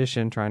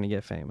magician trying to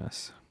get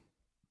famous.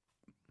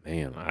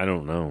 Man, I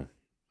don't know.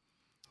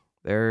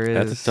 There is.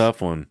 That's a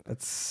tough one.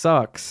 That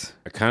sucks.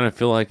 I kind of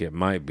feel like it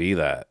might be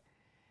that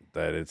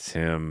it's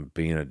him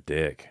being a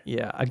dick.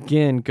 Yeah.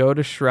 Again, go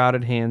to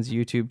Shrouded Hands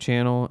YouTube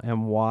channel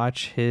and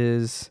watch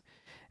his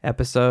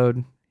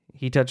episode.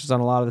 He touches on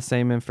a lot of the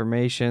same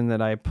information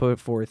that I put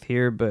forth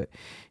here, but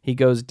he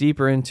goes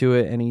deeper into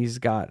it, and he's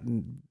got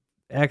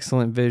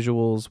excellent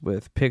visuals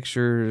with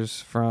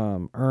pictures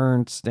from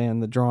Ernst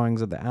and the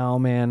drawings of the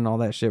Owlman and all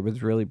that shit,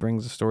 which really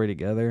brings the story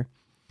together.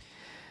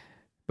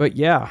 But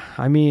yeah,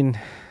 I mean,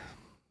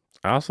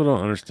 I also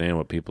don't understand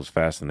what people's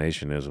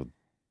fascination is with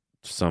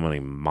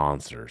summoning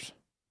monsters.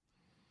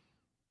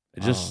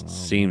 It just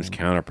seems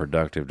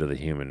counterproductive to the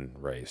human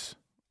race.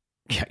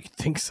 yeah, you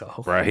think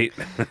so, Right?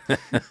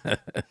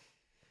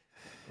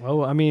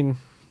 Well, I mean,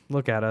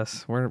 look at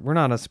us. We're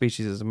not a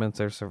species that's meant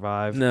to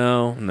survive.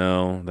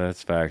 No,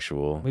 that's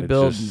factual. We It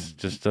build-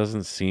 just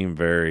doesn't seem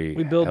very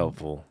We build-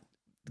 helpful.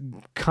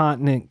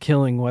 Continent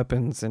killing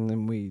weapons, and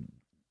then we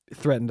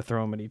threaten to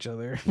throw them at each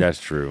other. That's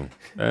true.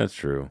 That's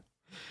true.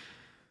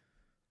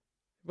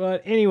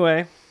 But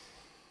anyway,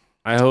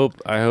 I hope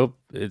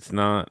it's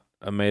not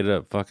a made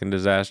up fucking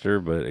disaster,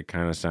 but it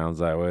kind of sounds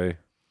that way.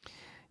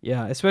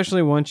 yeah,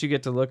 especially once you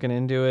get to looking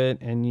into it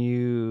and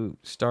you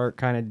start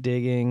kind of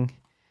digging,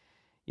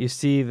 you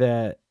see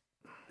that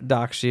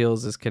Doc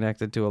Shields is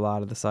connected to a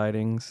lot of the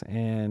sightings,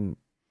 and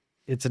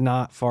it's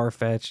not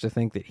far-fetched to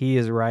think that he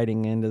is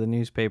writing into the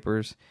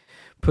newspapers,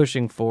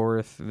 pushing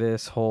forth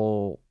this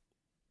whole,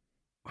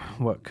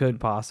 what could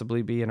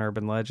possibly be an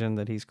urban legend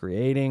that he's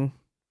creating.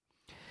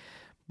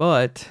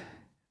 But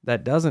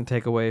that doesn't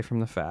take away from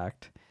the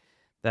fact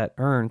that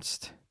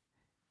Ernst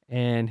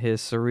and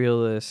his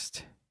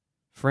surrealist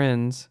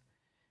friends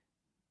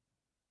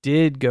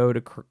did go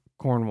to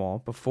Cornwall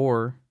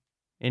before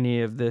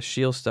any of this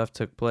Shield stuff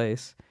took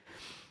place,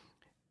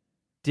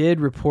 did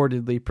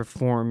reportedly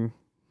perform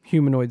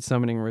humanoid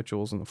summoning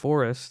rituals in the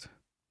forest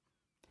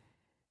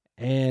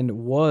and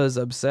was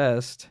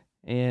obsessed,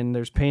 and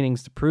there's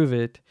paintings to prove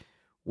it,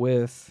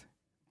 with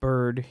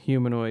bird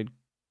humanoid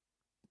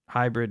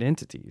hybrid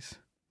entities.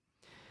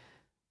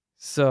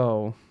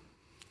 So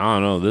I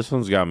don't know. This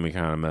one's got me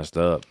kind of messed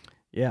up.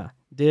 yeah.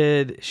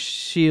 Did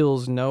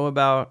Shields know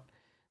about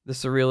the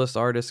surrealist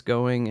artist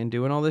going and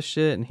doing all this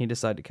shit and he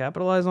decided to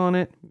capitalize on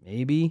it?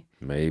 Maybe.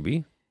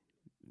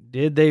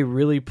 Did they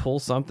really pull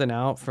something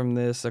out from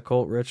this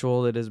occult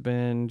ritual that has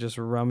been just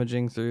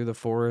rummaging through the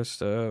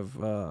forest of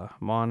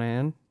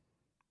Monan?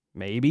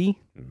 Maybe.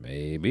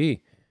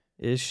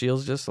 Is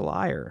Shields just a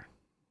liar?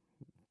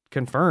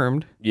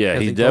 Confirmed. Yeah,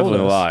 'cause he's he told definitely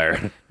a us.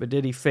 liar. But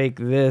did he fake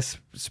this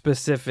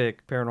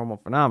specific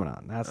paranormal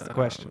phenomenon? That's the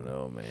question. I don't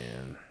know,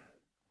 man.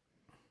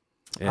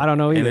 I don't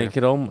know And either. it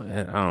could I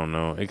don't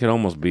know. It could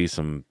almost be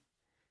some.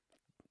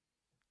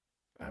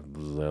 I was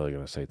literally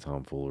gonna say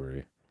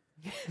tomfoolery.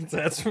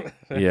 That's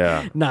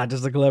Yeah. not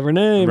just a clever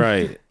name.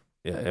 Right.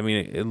 Yeah. I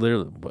mean, it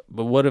literally. But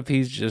what if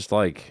he's just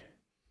like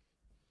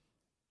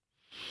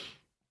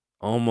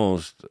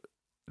almost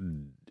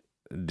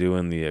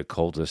doing the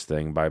occultist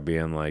thing by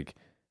being like,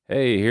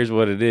 "Hey, here's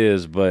what it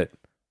is," but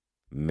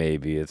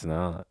maybe it's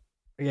not.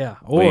 Yeah.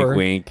 Wink,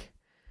 wink.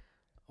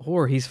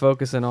 Or he's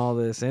focusing all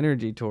this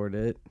energy toward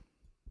it.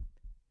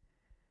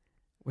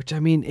 Which, I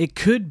mean, it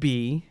could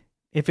be,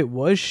 if it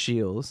was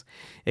Shields,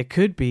 it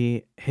could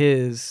be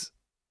his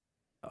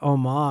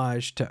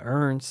homage to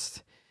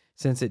Ernst,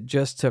 since it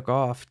just took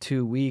off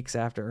 2 weeks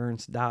after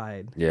Ernst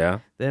died. Yeah.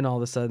 Then all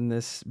of a sudden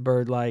this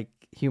bird-like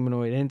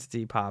humanoid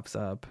entity pops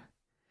up.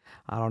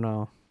 I don't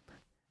know.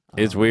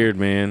 It's weird,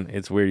 man.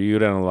 It's weird. You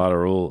go down a lot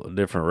of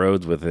different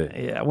roads with it.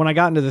 Yeah, when I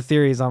got into the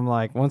theories, I'm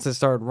like, once it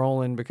started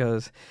rolling,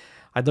 because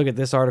I'd look at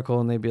this article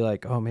and they'd be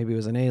like, oh, maybe it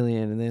was an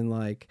alien. And then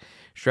like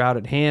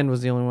Shrouded Hand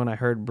was the only one I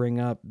heard bring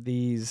up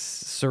these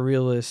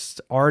surrealist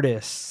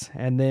artists.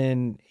 And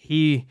then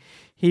he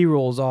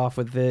rolls off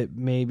with it,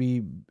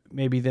 maybe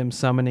them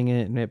summoning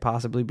it and it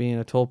possibly being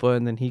a tulpa.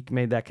 And then he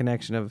made that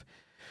connection of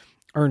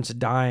Ernst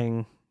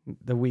dying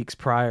the weeks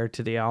prior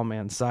to the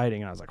Owlman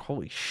sighting. And I was like,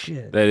 holy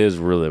shit. That is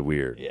really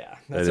weird. Yeah,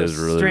 That that's is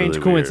a really strange really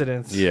weird.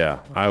 coincidence. Yeah,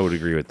 I would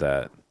agree with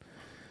that.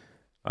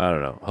 I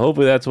don't know.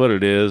 Hopefully that's what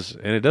it is.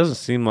 And it doesn't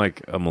seem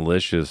like a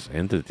malicious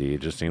entity.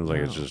 It just seems like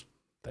it's just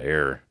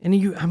there. And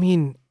you'd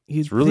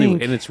It's really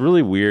think, and it's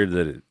really weird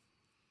that it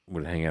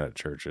would hang out at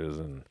churches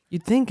and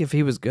you'd think if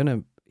he was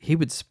gonna, he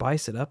would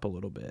spice it up a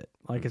little bit.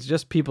 Like it's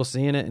just people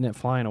seeing it and it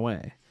flying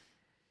away.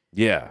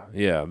 yeah.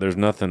 There's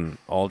nothing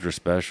ultra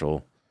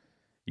special.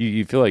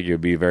 You feel like you'd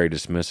be very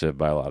dismissive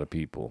by a lot of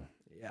people.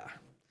 Yeah,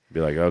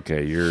 Be like,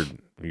 okay,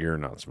 you're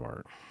not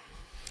smart.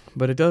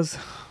 but it does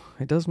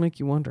make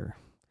you wonder.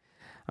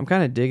 I'm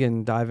kind of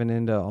diving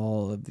into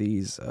all of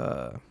these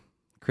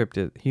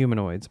cryptid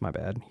humanoids. My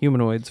bad,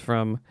 humanoids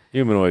from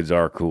Humanoids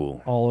are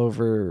cool. all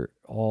over,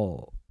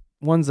 all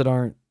ones that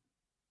aren't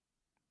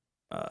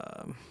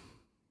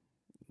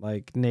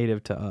like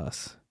native to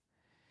us,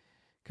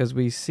 because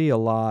we see a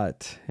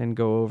lot and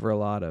go over a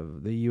lot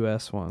of the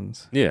U.S.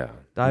 ones. Yeah.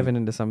 Diving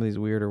into some of these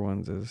weirder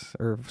ones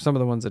or some of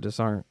the ones that just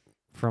aren't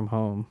from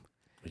home.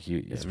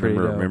 It's pretty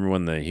dope. Remember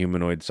when the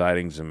humanoid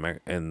sightings in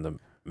the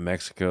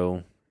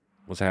Mexico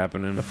was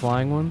happening? The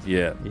flying ones?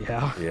 Yeah.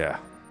 Yeah.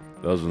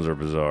 Those ones are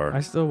bizarre.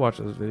 I still watch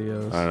those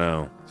videos. I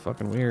know. It's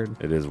fucking weird.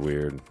 It is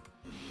weird.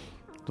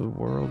 The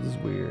world is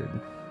weird.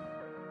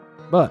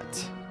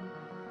 But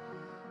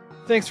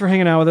thanks for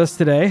hanging out with us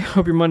today.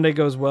 Hope your Monday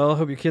goes well.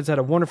 Hope your kids had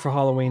a wonderful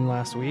Halloween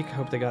last week.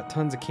 Hope they got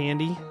tons of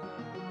candy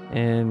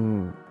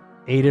and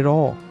ate it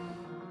all.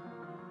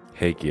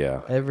 Heck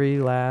yeah. Every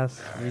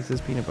last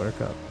Reese's peanut butter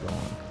cup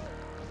gone.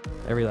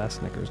 Every last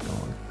Snickers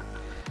gone.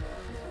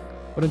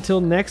 But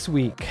until next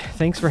week,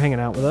 thanks for hanging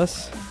out with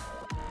us.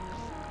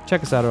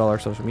 Check us out at all our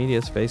social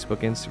medias: Facebook,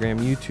 Instagram,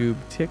 YouTube,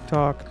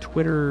 TikTok,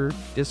 Twitter,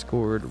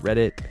 Discord,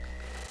 Reddit.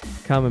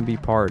 Come and be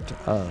part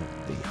of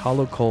the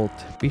Hollow Cult.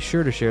 Be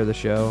sure to share the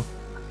show.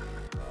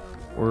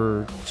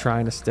 We're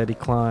trying to steady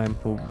climb.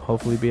 We'll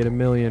hopefully be at 1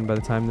 million by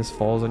the time this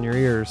falls on your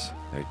ears.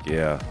 Heck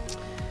yeah.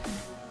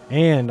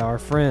 And our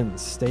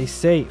friends, stay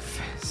safe,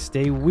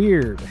 stay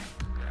weird.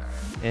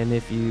 And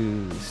if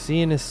you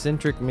see an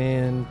eccentric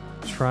man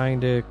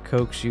trying to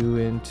coax you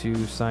into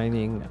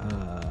signing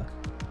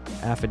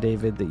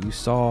affidavit that you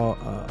saw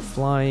a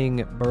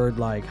flying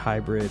bird-like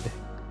hybrid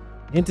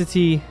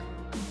entity,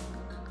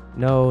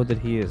 know that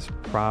he is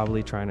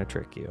probably trying to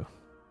trick you.